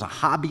addiction, there's a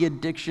hobby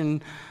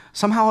addiction.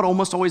 Somehow it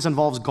almost always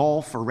involves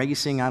golf or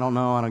racing. I don't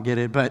know, I don't get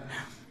it, but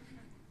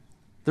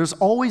there's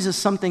always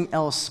something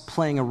else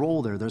playing a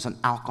role there. There's an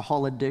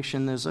alcohol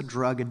addiction, there's a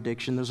drug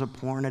addiction, there's a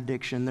porn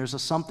addiction,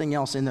 there's something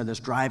else in there that's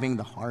driving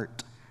the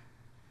heart.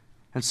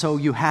 And so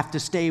you have to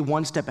stay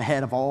one step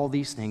ahead of all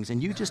these things,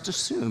 and you just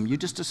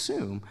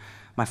assume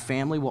my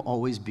family will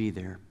always be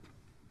there.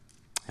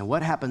 And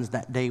what happens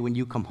that day when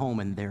you come home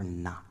and they're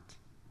not?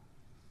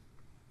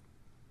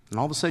 And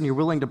all of a sudden you're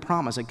willing to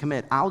promise and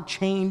commit, I'll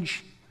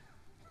change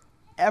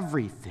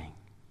everything.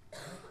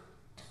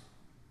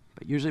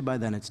 But usually by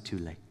then it's too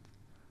late.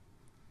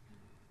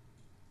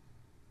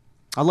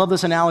 I love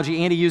this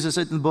analogy. Andy uses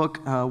it in the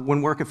book,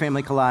 When Work and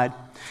Family Collide.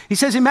 He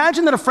says,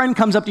 imagine that a friend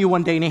comes up to you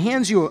one day and he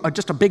hands you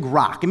just a big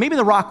rock. And maybe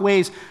the rock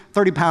weighs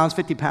 30 pounds,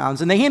 50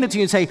 pounds. And they hand it to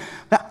you and say,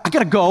 I got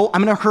to go.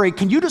 I'm in a hurry.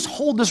 Can you just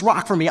hold this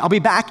rock for me? I'll be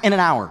back in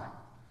an hour.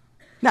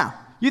 Now,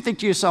 you think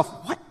to yourself,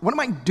 what am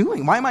I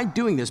doing? Why am I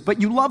doing this?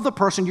 But you love the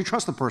person, you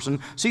trust the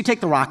person, so you take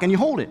the rock and you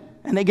hold it.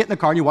 And they get in the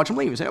car and you watch them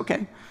leave. You say,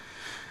 okay.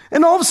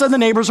 And all of a sudden the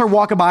neighbors are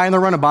walking by and they're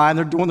running by and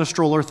they're doing the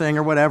stroller thing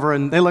or whatever.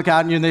 And they look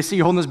out at you and they see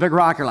you holding this big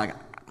rock. You're like,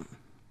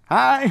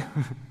 hi,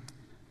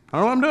 I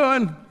don't know what I'm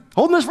doing.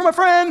 Holding this for my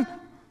friend.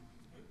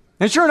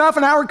 And sure enough,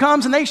 an hour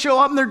comes and they show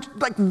up and they're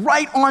like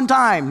right on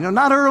time. You know,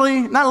 not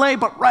early, not late,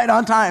 but right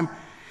on time.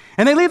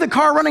 And they leave the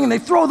car running and they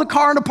throw the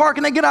car in the park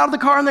and they get out of the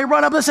car and they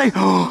run up and they say,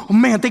 oh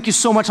man, thank you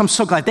so much. I'm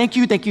so glad. Thank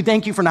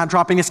you for not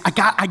dropping this.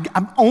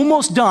 I'm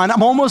almost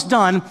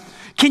done.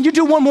 Can you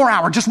do one more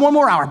hour? Just one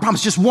more hour. I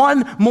promise, just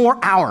one more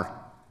hour.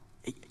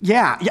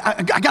 Yeah,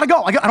 I gotta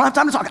go. I don't have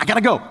time to talk. I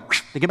gotta go.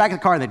 They get back in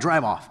the car and they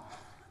drive off.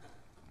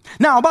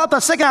 Now, about the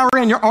second hour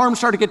in, your arms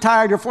start to get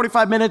tired. You're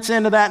 45 minutes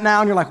into that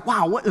now, and you're like,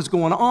 wow, what is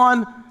going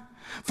on?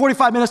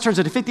 45 minutes turns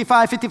into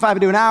 55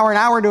 into an hour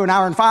into an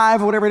hour and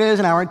 5, or whatever it is,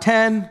 an hour and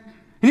 10.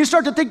 And you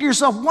start to think to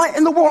yourself, what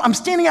in the world? I'm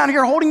standing out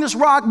here holding this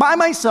rock by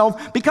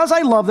myself because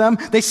I love them.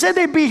 They said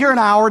they'd be here an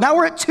hour. Now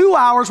we're at 2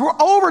 hours.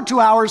 We're over 2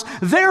 hours.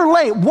 They're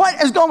late.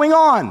 What is going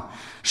on?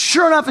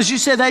 Sure enough, as you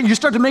said that, you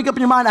start to make up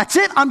in your mind, that's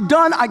it, I'm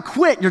done, I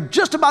quit. You're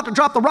just about to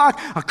drop the rock.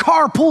 A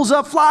car pulls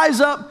up,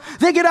 flies up.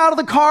 They get out of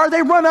the car.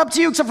 They run up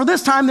to you, except for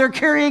this time they're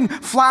carrying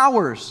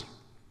flowers.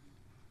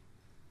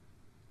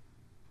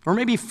 Or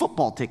maybe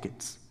football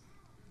tickets.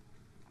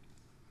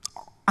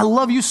 I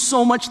love you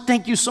so much.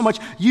 Thank you so much.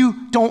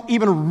 You don't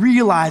even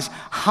realize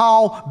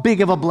how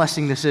big of a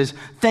blessing this is.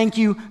 Thank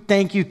you,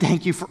 thank you,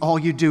 thank you for all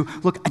you do.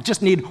 Look, I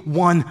just need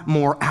one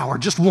more hour,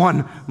 just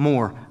one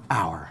more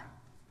hour.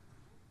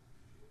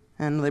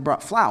 And they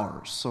brought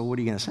flowers, so what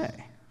are you going to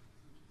say?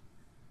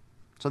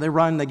 So they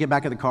run, they get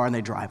back in the car, and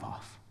they drive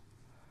off.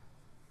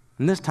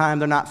 And this time,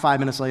 they're not 5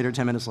 minutes late or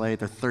 10 minutes late,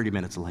 they're 30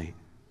 minutes late.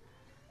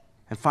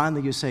 And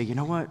finally, you say, you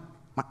know what?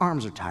 My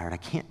arms are tired. I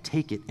can't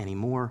take it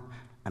anymore.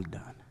 I'm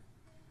done.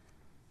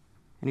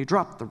 And you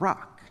drop the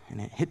rock, and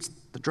it hits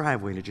the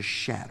driveway, and it just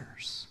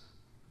shatters.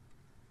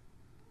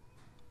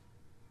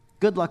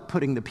 Good luck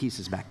putting the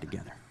pieces back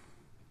together.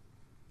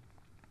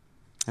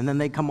 And then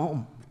they come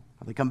home,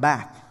 or they come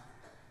back,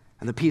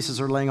 and the pieces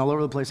are laying all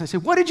over the place. And I say,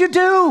 what did you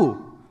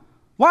do?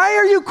 Why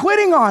are you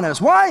quitting on us?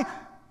 Why?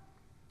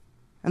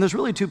 And there's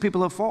really two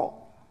people at fault.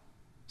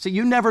 See,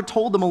 you never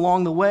told them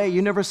along the way.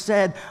 You never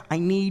said, I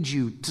need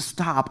you to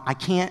stop. I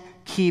can't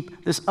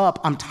keep this up.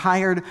 I'm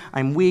tired.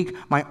 I'm weak.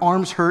 My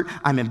arms hurt.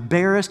 I'm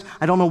embarrassed.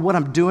 I don't know what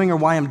I'm doing or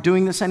why I'm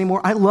doing this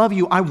anymore. I love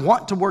you. I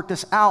want to work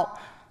this out.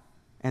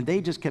 And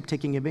they just kept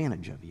taking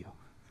advantage of you.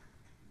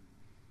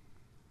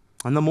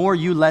 And the more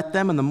you let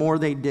them and the more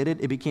they did it,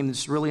 it became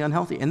this really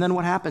unhealthy. And then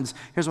what happens?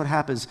 Here's what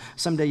happens.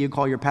 Someday you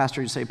call your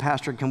pastor and you say,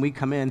 Pastor, can we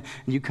come in?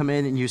 And you come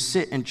in and you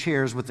sit in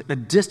chairs with a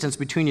distance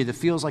between you that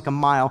feels like a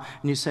mile.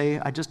 And you say,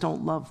 I just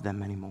don't love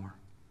them anymore.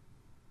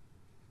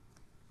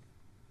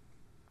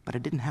 But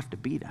it didn't have to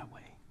be that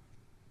way.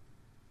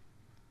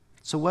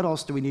 So what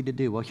else do we need to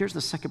do? Well, here's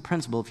the second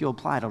principle. If you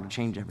apply it, it'll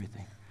change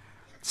everything.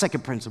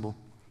 Second principle.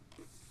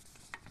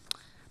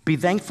 Be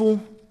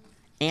thankful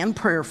and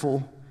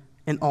prayerful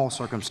in all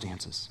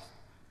circumstances.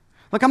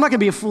 Look, I'm not going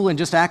to be a fool and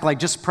just act like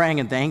just praying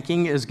and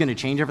thanking is going to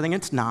change everything.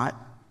 It's not.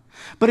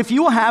 But if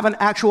you will have an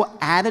actual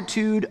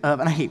attitude of,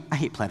 and I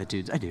hate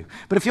platitudes, I do.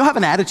 But if you'll have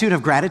an attitude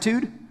of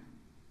gratitude,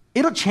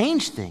 it'll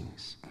change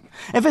things.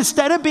 If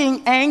instead of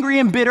being angry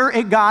and bitter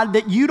at God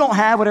that you don't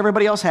have what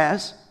everybody else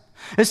has,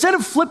 instead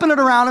of flipping it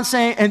around and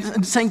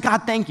saying,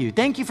 God, thank you.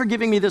 Thank you for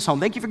giving me this home.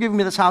 Thank you for giving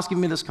me this house,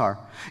 giving me this car.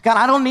 God,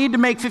 I don't need to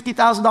make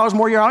 $50,000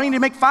 more a year. I don't need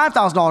to make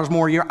 $5,000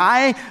 more a year.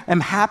 I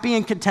am happy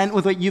and content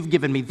with what you've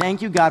given me.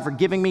 Thank you, God, for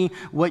giving me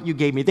what you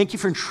gave me. Thank you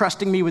for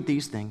entrusting me with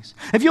these things.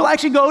 If you'll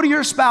actually go to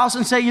your spouse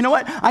and say, you know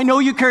what? I know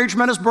you carry a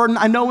tremendous burden.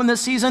 I know in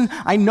this season,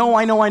 I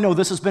know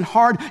this has been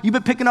hard. You've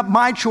been picking up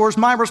my chores,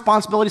 my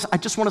responsibilities. I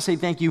just want to say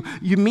thank you.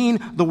 You mean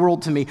the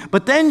world to me.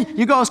 But then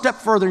you go a step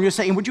further and you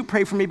say, would you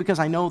pray for me because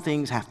I know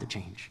things have to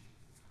change.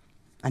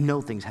 I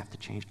know things have to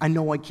change. I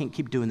know I can't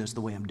keep doing this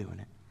the way I'm doing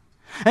it.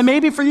 And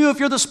maybe for you, if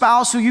you're the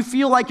spouse who you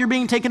feel like you're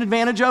being taken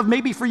advantage of,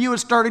 maybe for you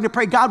it's starting to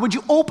pray, God, would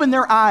you open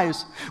their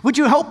eyes? Would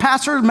you help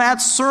Pastor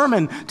Matt's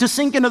sermon to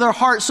sink into their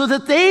heart so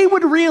that they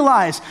would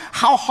realize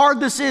how hard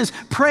this is?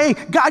 Pray,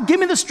 God, give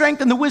me the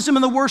strength and the wisdom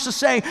and the words to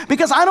say,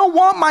 because I don't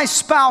want my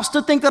spouse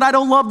to think that I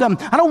don't love them.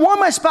 I don't want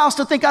my spouse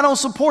to think I don't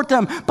support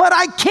them, but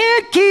I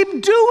can't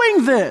keep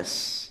doing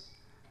this.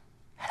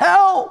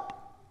 Help.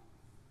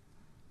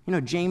 You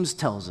know, James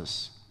tells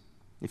us,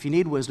 if you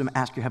need wisdom,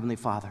 ask your Heavenly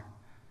Father.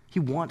 He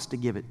wants to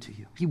give it to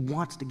you. He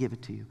wants to give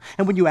it to you.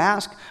 And when you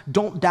ask,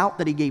 don't doubt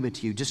that he gave it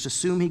to you. Just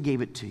assume he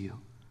gave it to you.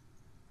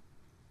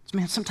 So,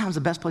 man, sometimes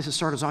the best place to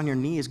start is on your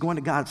knees, going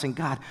to God and saying,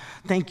 God,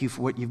 thank you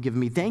for what you've given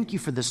me. Thank you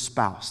for this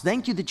spouse.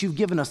 Thank you that you've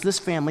given us this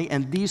family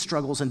and these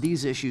struggles and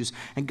these issues.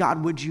 And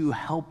God, would you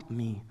help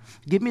me?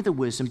 Give me the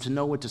wisdom to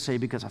know what to say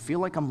because I feel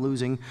like I'm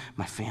losing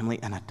my family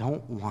and I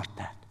don't want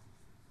that.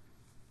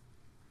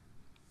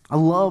 I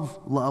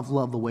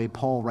love the way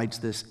Paul writes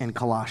this in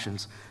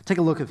Colossians. Take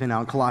a look at it now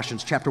in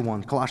Colossians chapter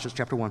 1.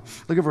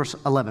 Look at verse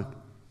 11.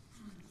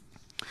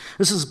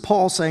 This is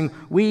Paul saying,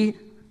 we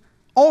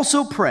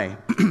also pray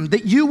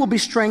that you will be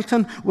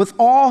strengthened with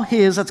all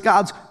that's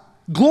God's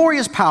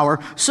glorious power,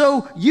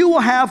 so you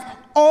will have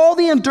all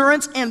the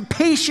endurance and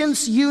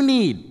patience you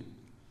need.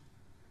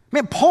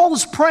 Man, Paul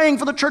is praying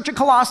for the church at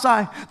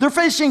Colossae. They're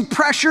facing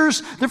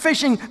pressures. They're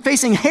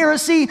facing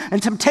heresy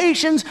and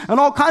temptations and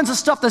all kinds of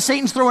stuff that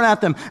Satan's throwing at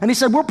them. And he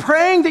said, we're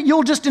praying that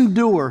you'll just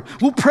endure.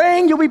 We're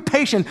praying you'll be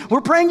patient. We're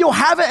praying you'll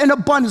have it in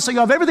abundance so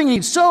you'll have everything you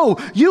need. So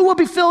you will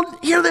be filled,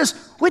 hear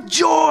this, with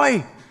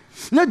joy.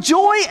 Now,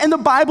 joy in the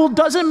Bible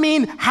doesn't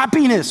mean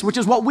happiness, which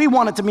is what we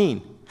want it to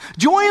mean.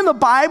 Joy in the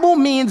Bible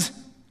means,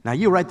 now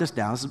you write this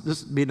down.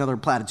 This would be another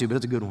platitude, but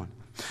it's a good one.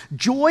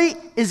 Joy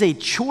is a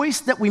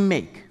choice that we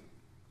make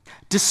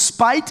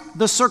despite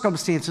the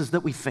circumstances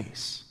that we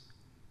face.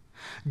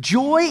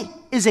 Joy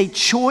is a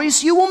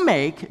choice you will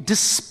make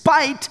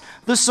despite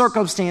the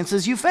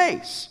circumstances you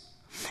face.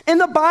 In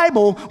the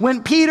Bible,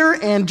 when Peter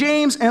and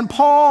James and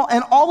Paul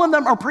and all of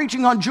them are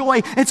preaching on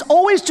joy, it's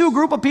always to a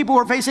group of people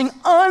who are facing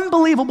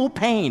unbelievable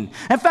pain.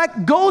 In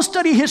fact, go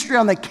study history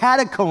on the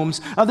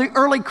catacombs of the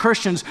early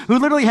Christians who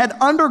literally had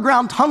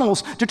underground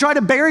tunnels to try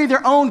to bury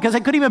their own because they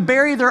couldn't even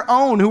bury their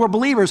own who were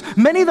believers.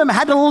 Many of them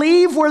had to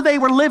leave where they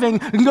were living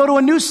and go to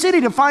a new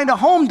city to find a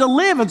home to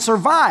live and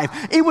survive.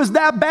 It was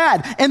that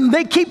bad. And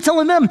they keep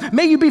telling them,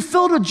 may you be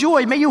filled with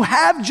joy. May you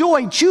have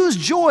joy. Choose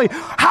joy.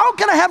 How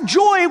can I have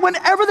joy when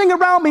everything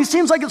around me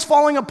seems like it's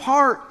falling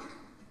apart?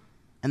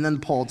 And then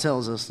Paul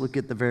tells us, look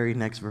at the very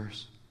next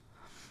verse.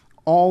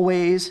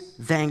 Always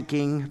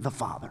thanking the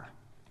Father.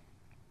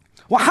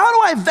 Well, how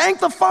do I thank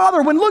the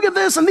Father when look at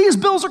this and these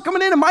bills are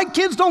coming in and my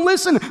kids don't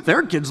listen,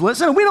 their kids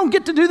listen, and we don't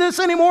get to do this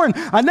anymore and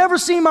I never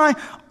see my...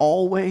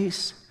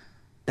 Always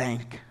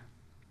thank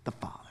the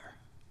Father.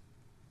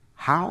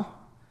 How?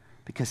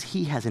 Because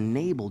he has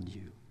enabled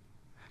you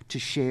to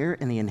share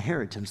in the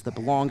inheritance that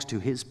belongs to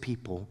his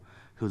people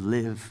who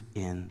live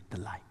in the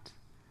light.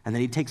 And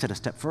then he takes it a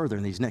step further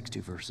in these next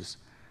two verses.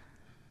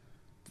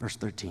 Verse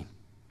 13.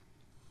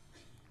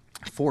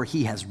 For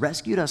he has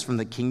rescued us from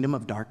the kingdom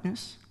of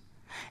darkness,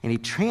 and he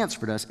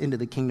transferred us into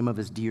the kingdom of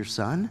his dear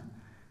Son.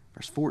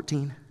 Verse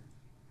 14.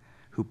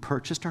 Who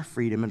purchased our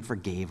freedom and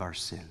forgave our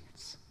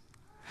sins.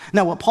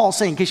 Now, what Paul's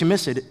saying, in case you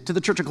missed it, to the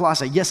church of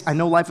Colossae, yes, I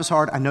know life is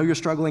hard. I know you're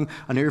struggling.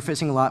 I know you're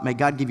facing a lot. May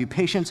God give you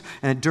patience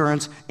and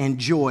endurance and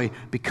joy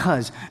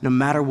because no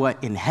matter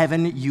what, in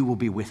heaven, you will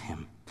be with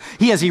him.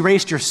 He has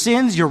erased your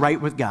sins. You're right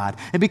with God.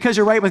 And because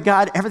you're right with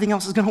God, everything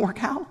else is going to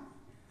work out.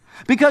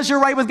 Because you're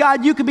right with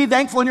God, you can be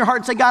thankful in your heart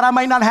and say, God, I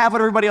might not have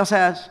what everybody else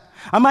has.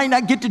 I might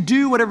not get to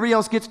do what everybody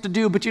else gets to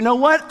do, but you know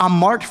what? I'm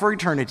marked for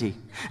eternity.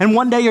 And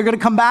one day you're going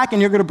to come back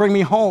and you're going to bring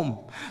me home.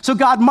 So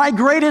God, my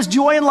greatest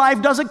joy in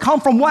life doesn't come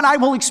from what I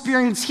will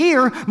experience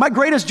here. My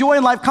greatest joy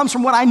in life comes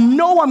from what I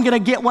know I'm going to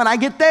get when I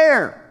get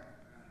there.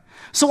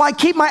 So I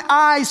keep my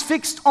eyes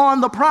fixed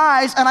on the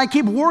prize and I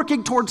keep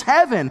working towards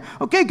heaven.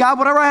 Okay, God,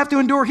 whatever I have to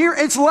endure here,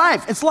 it's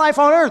life. It's life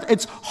on earth.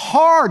 It's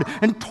hard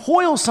and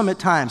toilsome at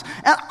times.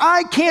 And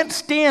I can't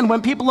stand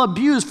when people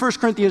abuse 1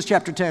 Corinthians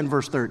chapter 10,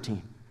 verse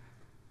 13.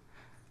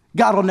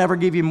 God will never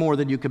give you more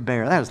than you could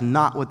bear. That is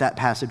not what that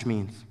passage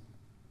means.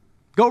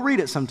 Go read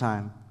it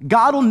sometime.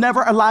 God will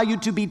never allow you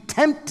to be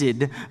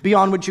tempted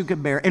beyond what you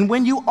could bear. And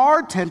when you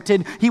are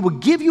tempted, he will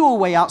give you a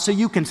way out so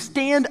you can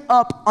stand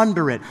up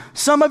under it.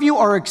 Some of you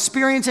are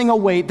experiencing a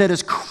weight that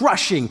is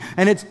crushing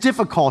and it's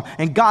difficult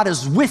and God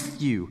is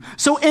with you.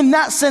 So in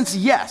that sense,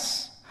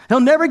 yes. He'll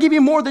never give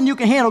you more than you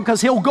can handle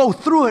because he'll go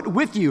through it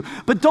with you.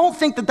 But don't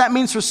think that that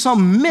means for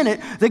some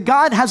minute that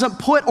God hasn't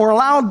put or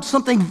allowed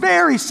something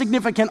very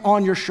significant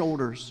on your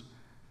shoulders.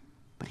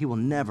 But he will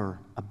never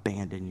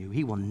abandon you.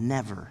 He will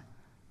never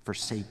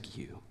forsake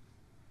you.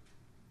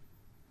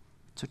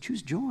 So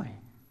choose joy.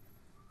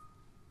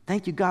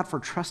 Thank you, God, for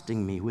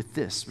trusting me with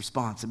this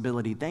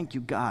responsibility. Thank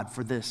you, God,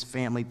 for this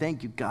family.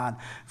 Thank you, God,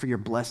 for your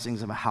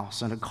blessings of a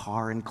house and a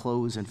car and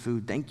clothes and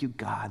food. Thank you,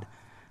 God,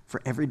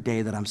 for every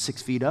day that I'm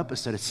 6 feet up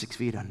instead of 6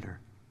 feet under.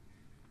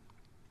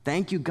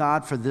 Thank you,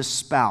 God, for this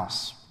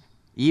spouse,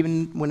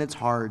 even when it's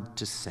hard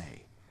to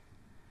say.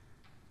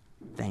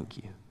 Thank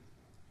you.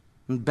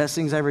 And the best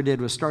things I ever did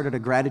was started a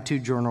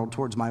gratitude journal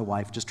towards my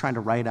wife, just trying to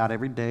write out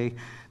every day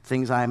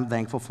things I'm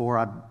thankful for.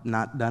 I've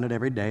not done it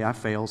every day. I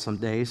fail some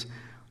days.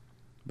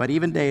 But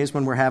even days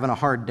when we're having a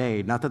hard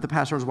day, not that the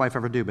pastor's wife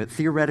ever do, but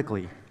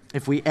theoretically,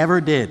 if we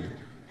ever did,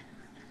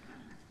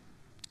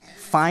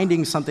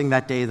 finding something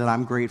that day that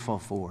I'm grateful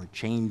for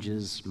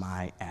changes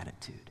my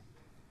attitude.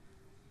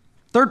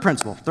 Third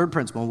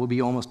principle, we'll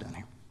be almost done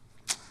here.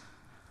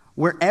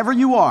 Wherever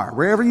you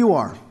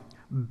are,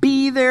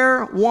 be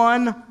there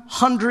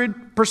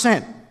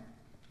 100%.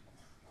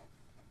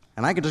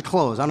 And I could just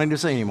close. I don't need to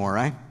say anymore,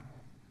 right?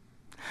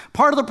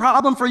 Part of the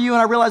problem for you,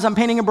 and I realize I'm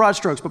painting in broad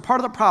strokes, but part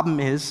of the problem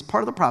is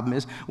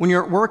when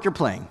you're at work, you're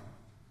playing.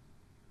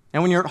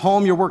 And when you're at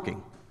home, you're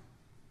working.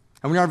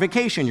 And when you're on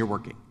vacation, you're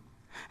working.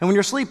 And when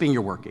you're sleeping,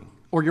 you're working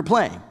or you're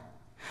playing.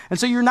 And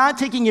so you're not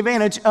taking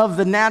advantage of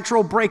the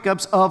natural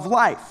breakups of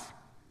life.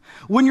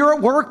 When you're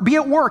at work, be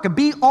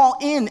all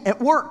in at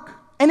work.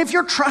 And if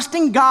you're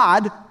trusting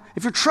God,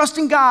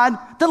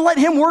 then let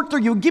him work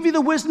through you, give you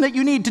the wisdom that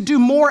you need to do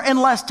more in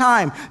less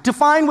time, to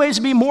find ways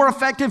to be more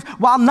effective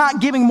while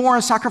not giving more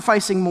and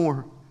sacrificing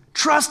more.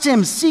 Trust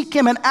him, seek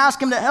him, and ask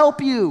him to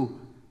help you.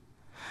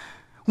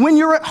 When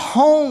you're at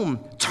home,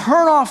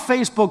 turn off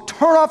Facebook,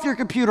 turn off your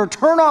computer,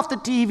 turn off the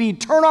TV,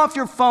 turn off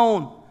your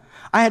phone.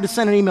 I had to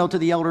send an email to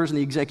the elders and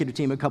the executive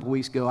team a couple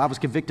weeks ago. I was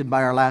convicted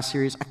by our last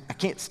series. I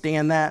can't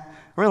stand that.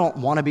 I really don't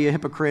want to be a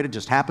hypocrite. It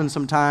just happens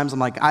sometimes. I'm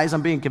like,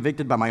 I'm being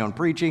convicted by my own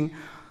preaching.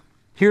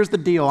 Here's the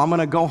deal. I'm going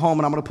to go home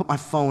and I'm going to put my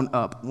phone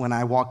up when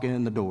I walk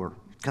in the door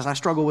because I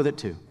struggle with it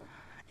too.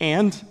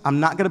 And I'm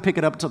not going to pick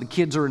it up until the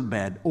kids are in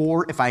bed.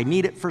 Or if I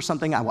need it for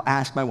something, I will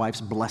ask my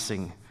wife's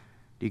blessing.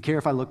 Do you care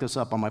if I look this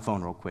up on my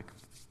phone real quick?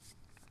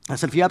 I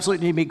said, if you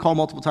absolutely need me, call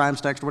multiple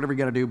times, text, or whatever you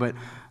got to do, but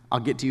I'll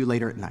get to you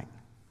later at night.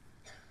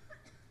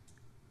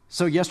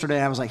 So yesterday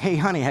I was like, hey,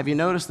 honey, have you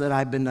noticed that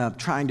I've been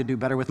trying to do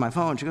better with my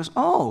phone? She goes,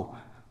 oh,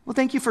 well,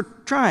 thank you for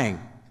trying.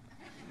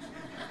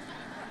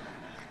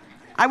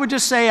 I would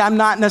just say I'm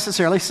not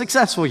necessarily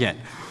successful yet,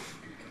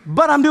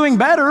 but I'm doing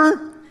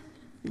better.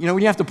 You know,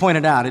 when you have to point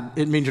it out,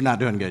 it means you're not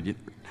doing good.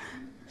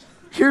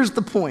 Here's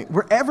the point.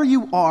 Wherever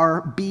you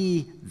are,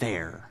 be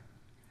there.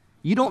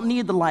 You don't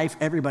need the life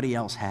everybody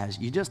else has.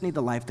 You just need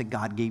the life that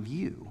God gave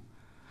you.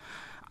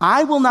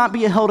 I will not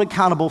be held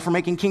accountable for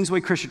making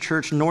Kingsway Christian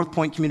Church, North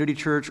Point Community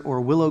Church, or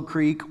Willow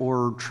Creek,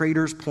 or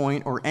Traders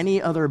Point, or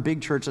any other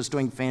big church that's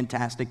doing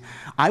fantastic.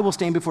 I will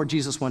stand before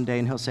Jesus one day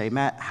and he'll say,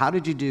 Matt, how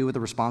did you do with the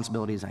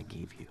responsibilities I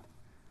gave you?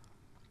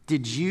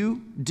 Did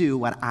you do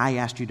what I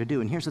asked you to do?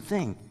 And here's the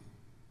thing.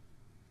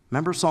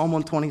 Remember Psalm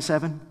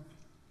 127?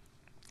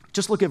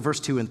 Just look at verse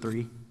 2 and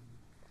 3.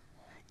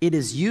 It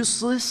is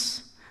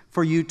useless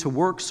for you to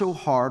work so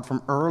hard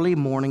from early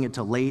morning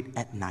until late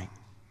at night,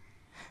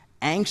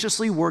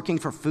 anxiously working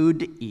for food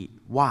to eat.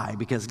 Why?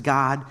 Because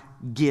God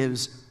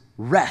gives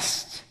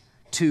rest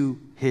to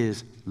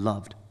his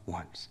loved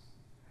ones.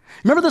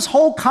 Remember this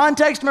whole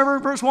context? Remember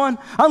verse 1?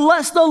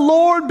 Unless the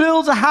Lord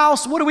builds a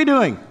house, what are we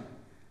doing?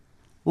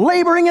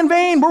 Laboring in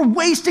vain. We're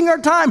wasting our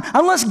time.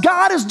 Unless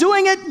God is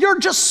doing it, you're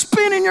just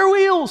spinning your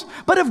wheels.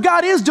 But if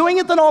God is doing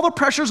it, then all the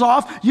pressure's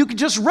off. You can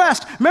just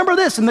rest. Remember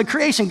this, in the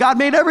creation, God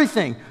made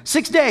everything.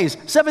 6 days.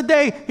 7th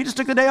day, he just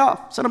took the day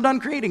off. Said, I'm done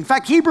creating. In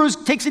fact, Hebrews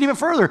takes it even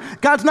further.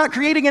 God's not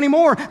creating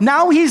anymore.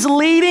 Now he's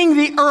leading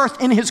the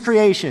earth in his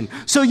creation.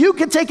 So you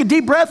can take a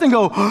deep breath and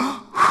go,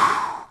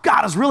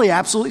 God is really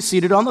absolutely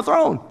seated on the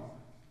throne.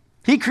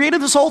 He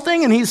created this whole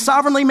thing, and he's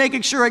sovereignly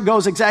making sure it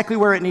goes exactly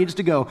where it needs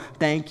to go.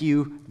 Thank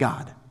you,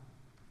 God.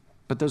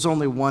 But there's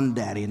only one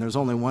daddy, and there's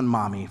only one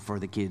mommy for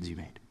the kids you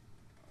made.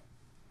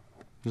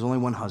 There's only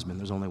one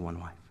husband. There's only one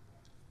wife.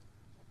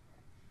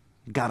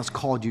 God has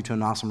called you to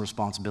an awesome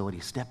responsibility.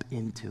 Step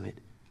into it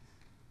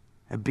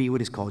and be what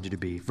he's called you to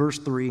be. Verse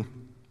 3,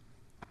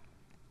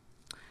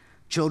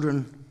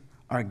 children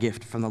are a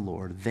gift from the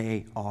Lord.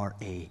 They are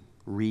a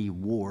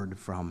reward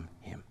from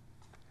him.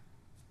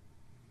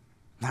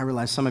 I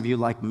realize some of you,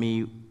 like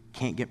me,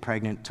 can't get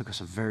pregnant. It took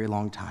us a very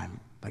long time.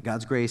 By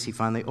God's grace, he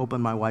finally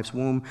opened my wife's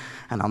womb,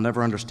 and I'll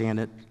never understand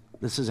it.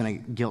 This isn't a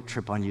guilt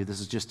trip on you. This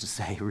is just to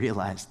say,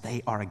 realize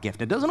they are a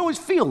gift. It doesn't always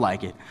feel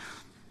like it,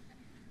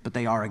 but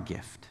they are a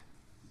gift.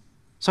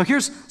 So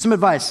here's some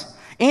advice.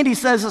 Andy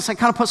says this, I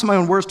kind of put some of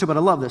my own words to it, but I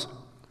love this.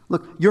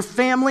 Look, your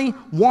family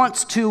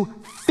wants to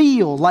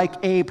feel like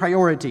a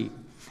priority.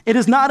 It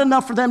is not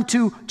enough for them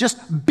to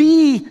just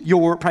be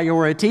your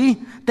priority.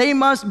 They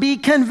must be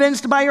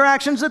convinced by your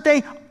actions that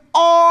they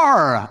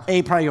are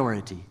a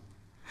priority.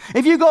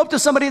 If you go up to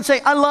somebody and say,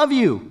 I love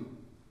you,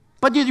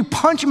 but you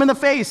punch them in the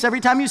face every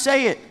time you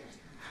say it,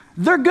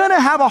 they're going to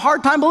have a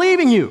hard time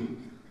believing you.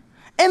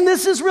 And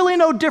this is really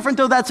no different,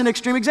 though that's an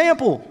extreme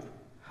example.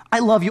 I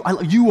love you.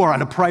 You are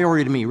a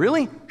priority to me.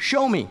 Really?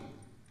 Show me.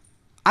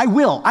 I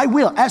will.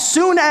 As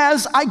soon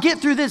as I get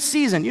through this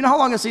season. You know how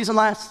long a season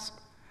lasts?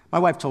 My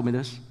wife told me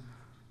this.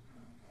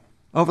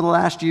 Over the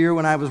last year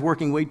when I was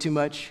working way too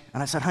much,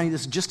 and I said, honey,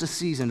 this is just a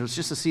season. It was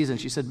just a season.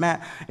 She said,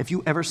 Matt, if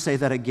you ever say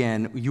that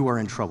again, you are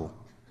in trouble.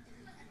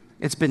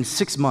 It's been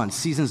 6 months.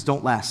 Seasons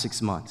don't last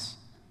 6 months.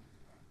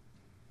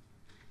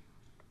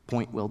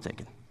 Point well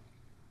taken.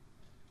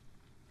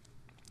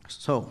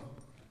 So,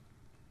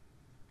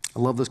 I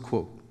love this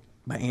quote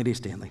by Andy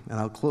Stanley, and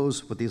I'll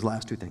close with these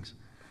last two things.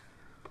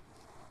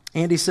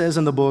 Andy says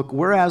in the book,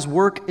 whereas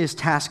work is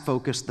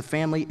task-focused, the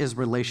family is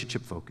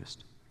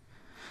relationship-focused.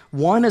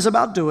 One is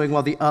about doing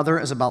while the other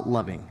is about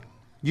loving.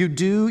 You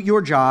do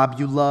your job,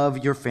 you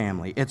love your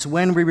family. It's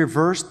when we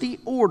reverse the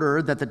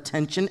order that the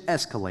tension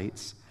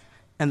escalates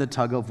and the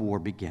tug of war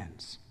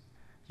begins.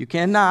 You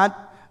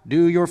cannot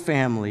do your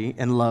family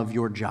and love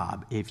your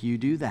job. If you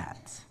do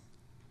that,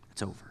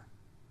 it's over.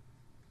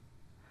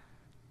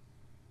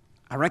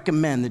 I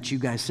recommend that you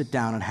guys sit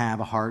down and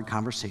have a hard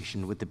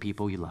conversation with the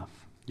people you love.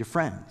 Your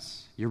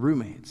friends, your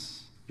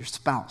roommates, your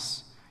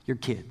spouse, your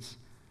kids.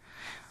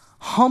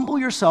 Humble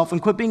yourself and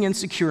quit being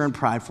insecure and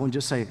prideful and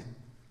just say,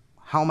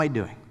 how am I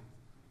doing?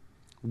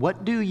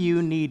 What do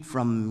you need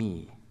from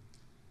me?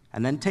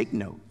 And then take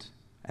note.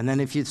 And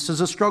then if this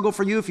is a struggle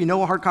for you, if you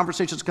know a hard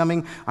conversation is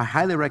coming, I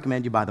highly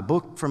recommend you buy the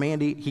book from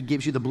Andy. He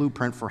gives you the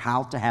blueprint for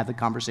how to have the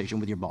conversation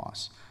with your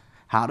boss,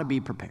 how to be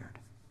prepared.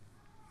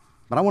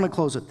 But I want to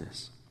close with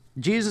this.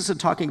 Jesus, in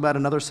talking about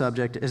another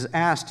subject, is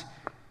asked,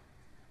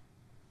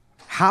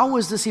 how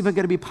is this even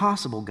going to be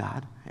possible,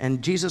 God?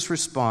 And Jesus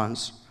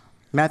responds,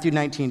 Matthew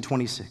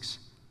 19:26.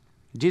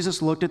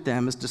 Jesus looked at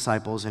them as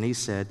disciples and he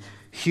said,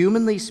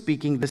 humanly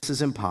speaking, this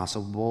is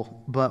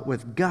impossible, but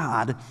with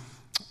God,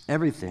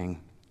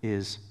 everything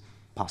is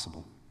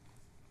possible.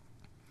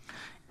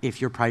 If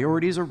your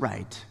priorities are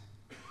right,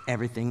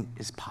 everything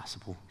is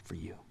possible for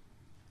you.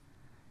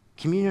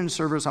 Communion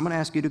servers, I'm going to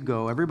ask you to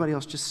go. Everybody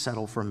else just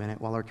settle for a minute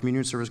while our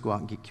communion servers go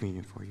out and get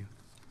communion for you.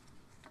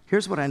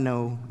 Here's what I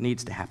know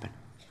needs to happen.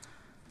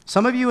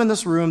 Some of you in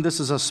this room, this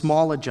is a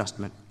small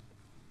adjustment.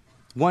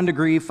 1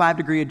 degree, 5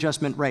 degree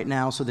adjustment right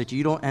now so that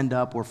you don't end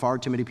up where far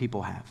too many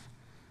people have.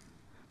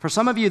 For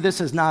some of you,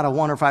 this is not a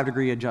 1 or 5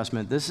 degree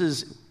adjustment. This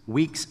is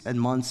weeks and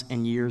months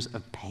and years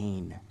of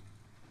pain.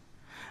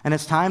 And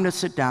it's time to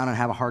sit down and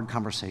have a hard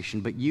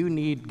conversation, but you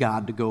need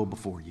God to go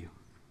before you.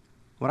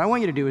 What I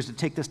want you to do is to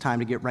take this time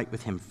to get right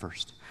with him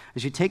first.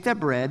 As you take that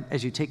bread,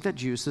 as you take that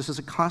juice, this is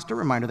a constant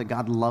reminder that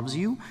God loves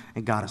you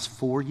and God is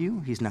for you.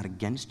 He's not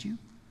against you.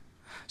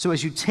 So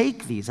as you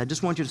take these, I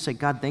just want you to say,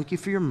 God, thank you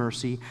for your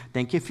mercy.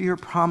 Thank you for your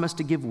promise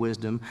to give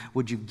wisdom.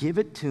 Would you give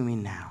it to me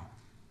now?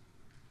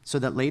 So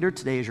that later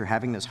today, as you're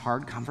having this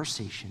hard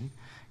conversation,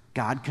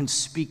 God can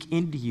speak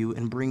into you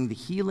and bring the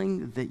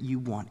healing that you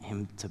want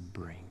him to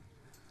bring.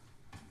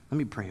 Let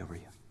me pray over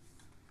you.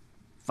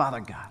 Father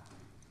God,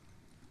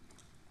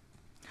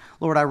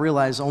 Lord, I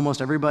realize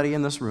almost everybody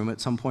in this room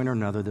at some point or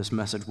another, this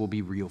message will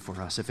be real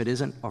for us, if it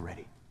isn't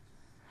already.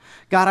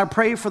 God, I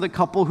pray for the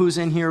couple who's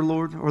in here,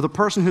 Lord, or the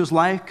person whose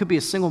life could be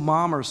a single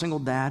mom or a single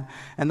dad,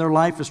 and their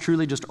life is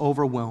truly just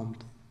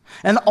overwhelmed.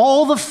 And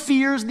all the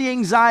fears, the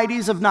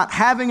anxieties of not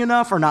having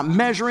enough or not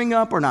measuring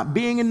up or not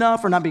being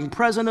enough or not being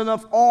present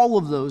enough, all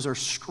of those are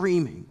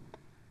screaming.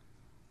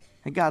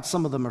 And God,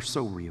 some of them are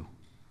so real.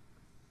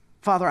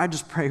 Father, I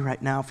just pray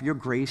right now for your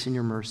grace and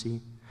your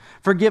mercy.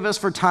 Forgive us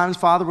for times,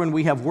 Father, when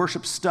we have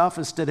worshiped stuff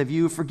instead of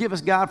you. Forgive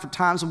us, God, for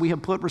times when we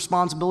have put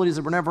responsibilities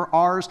that were never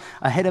ours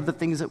ahead of the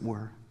things that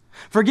were.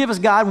 Forgive us,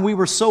 God, when we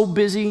were so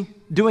busy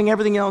doing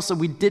everything else that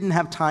we didn't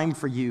have time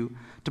for you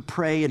to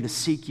pray and to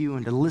seek you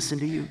and to listen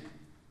to you.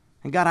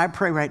 And God, I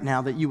pray right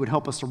now that you would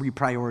help us to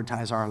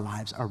reprioritize our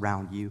lives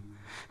around you.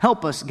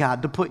 Help us,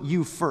 God, to put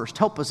you first.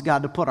 Help us,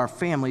 God, to put our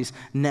families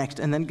next.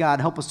 And then, God,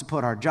 help us to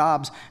put our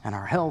jobs and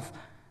our health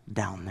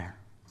down there.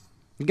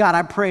 God,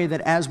 I pray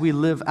that as we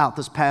live out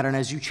this pattern,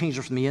 as you change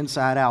us from the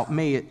inside out,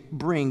 may it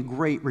bring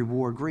great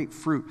reward, great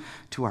fruit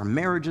to our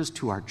marriages,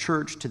 to our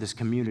church, to this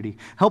community.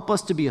 Help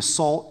us to be a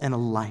salt and a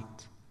light.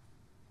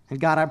 And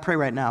God, I pray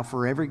right now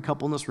for every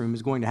couple in this room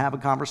who's going to have a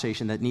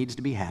conversation that needs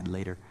to be had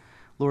later.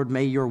 Lord,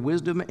 may your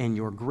wisdom and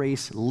your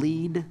grace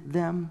lead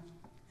them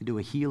into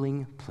a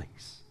healing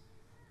place.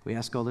 We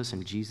ask all this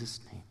in Jesus'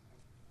 name.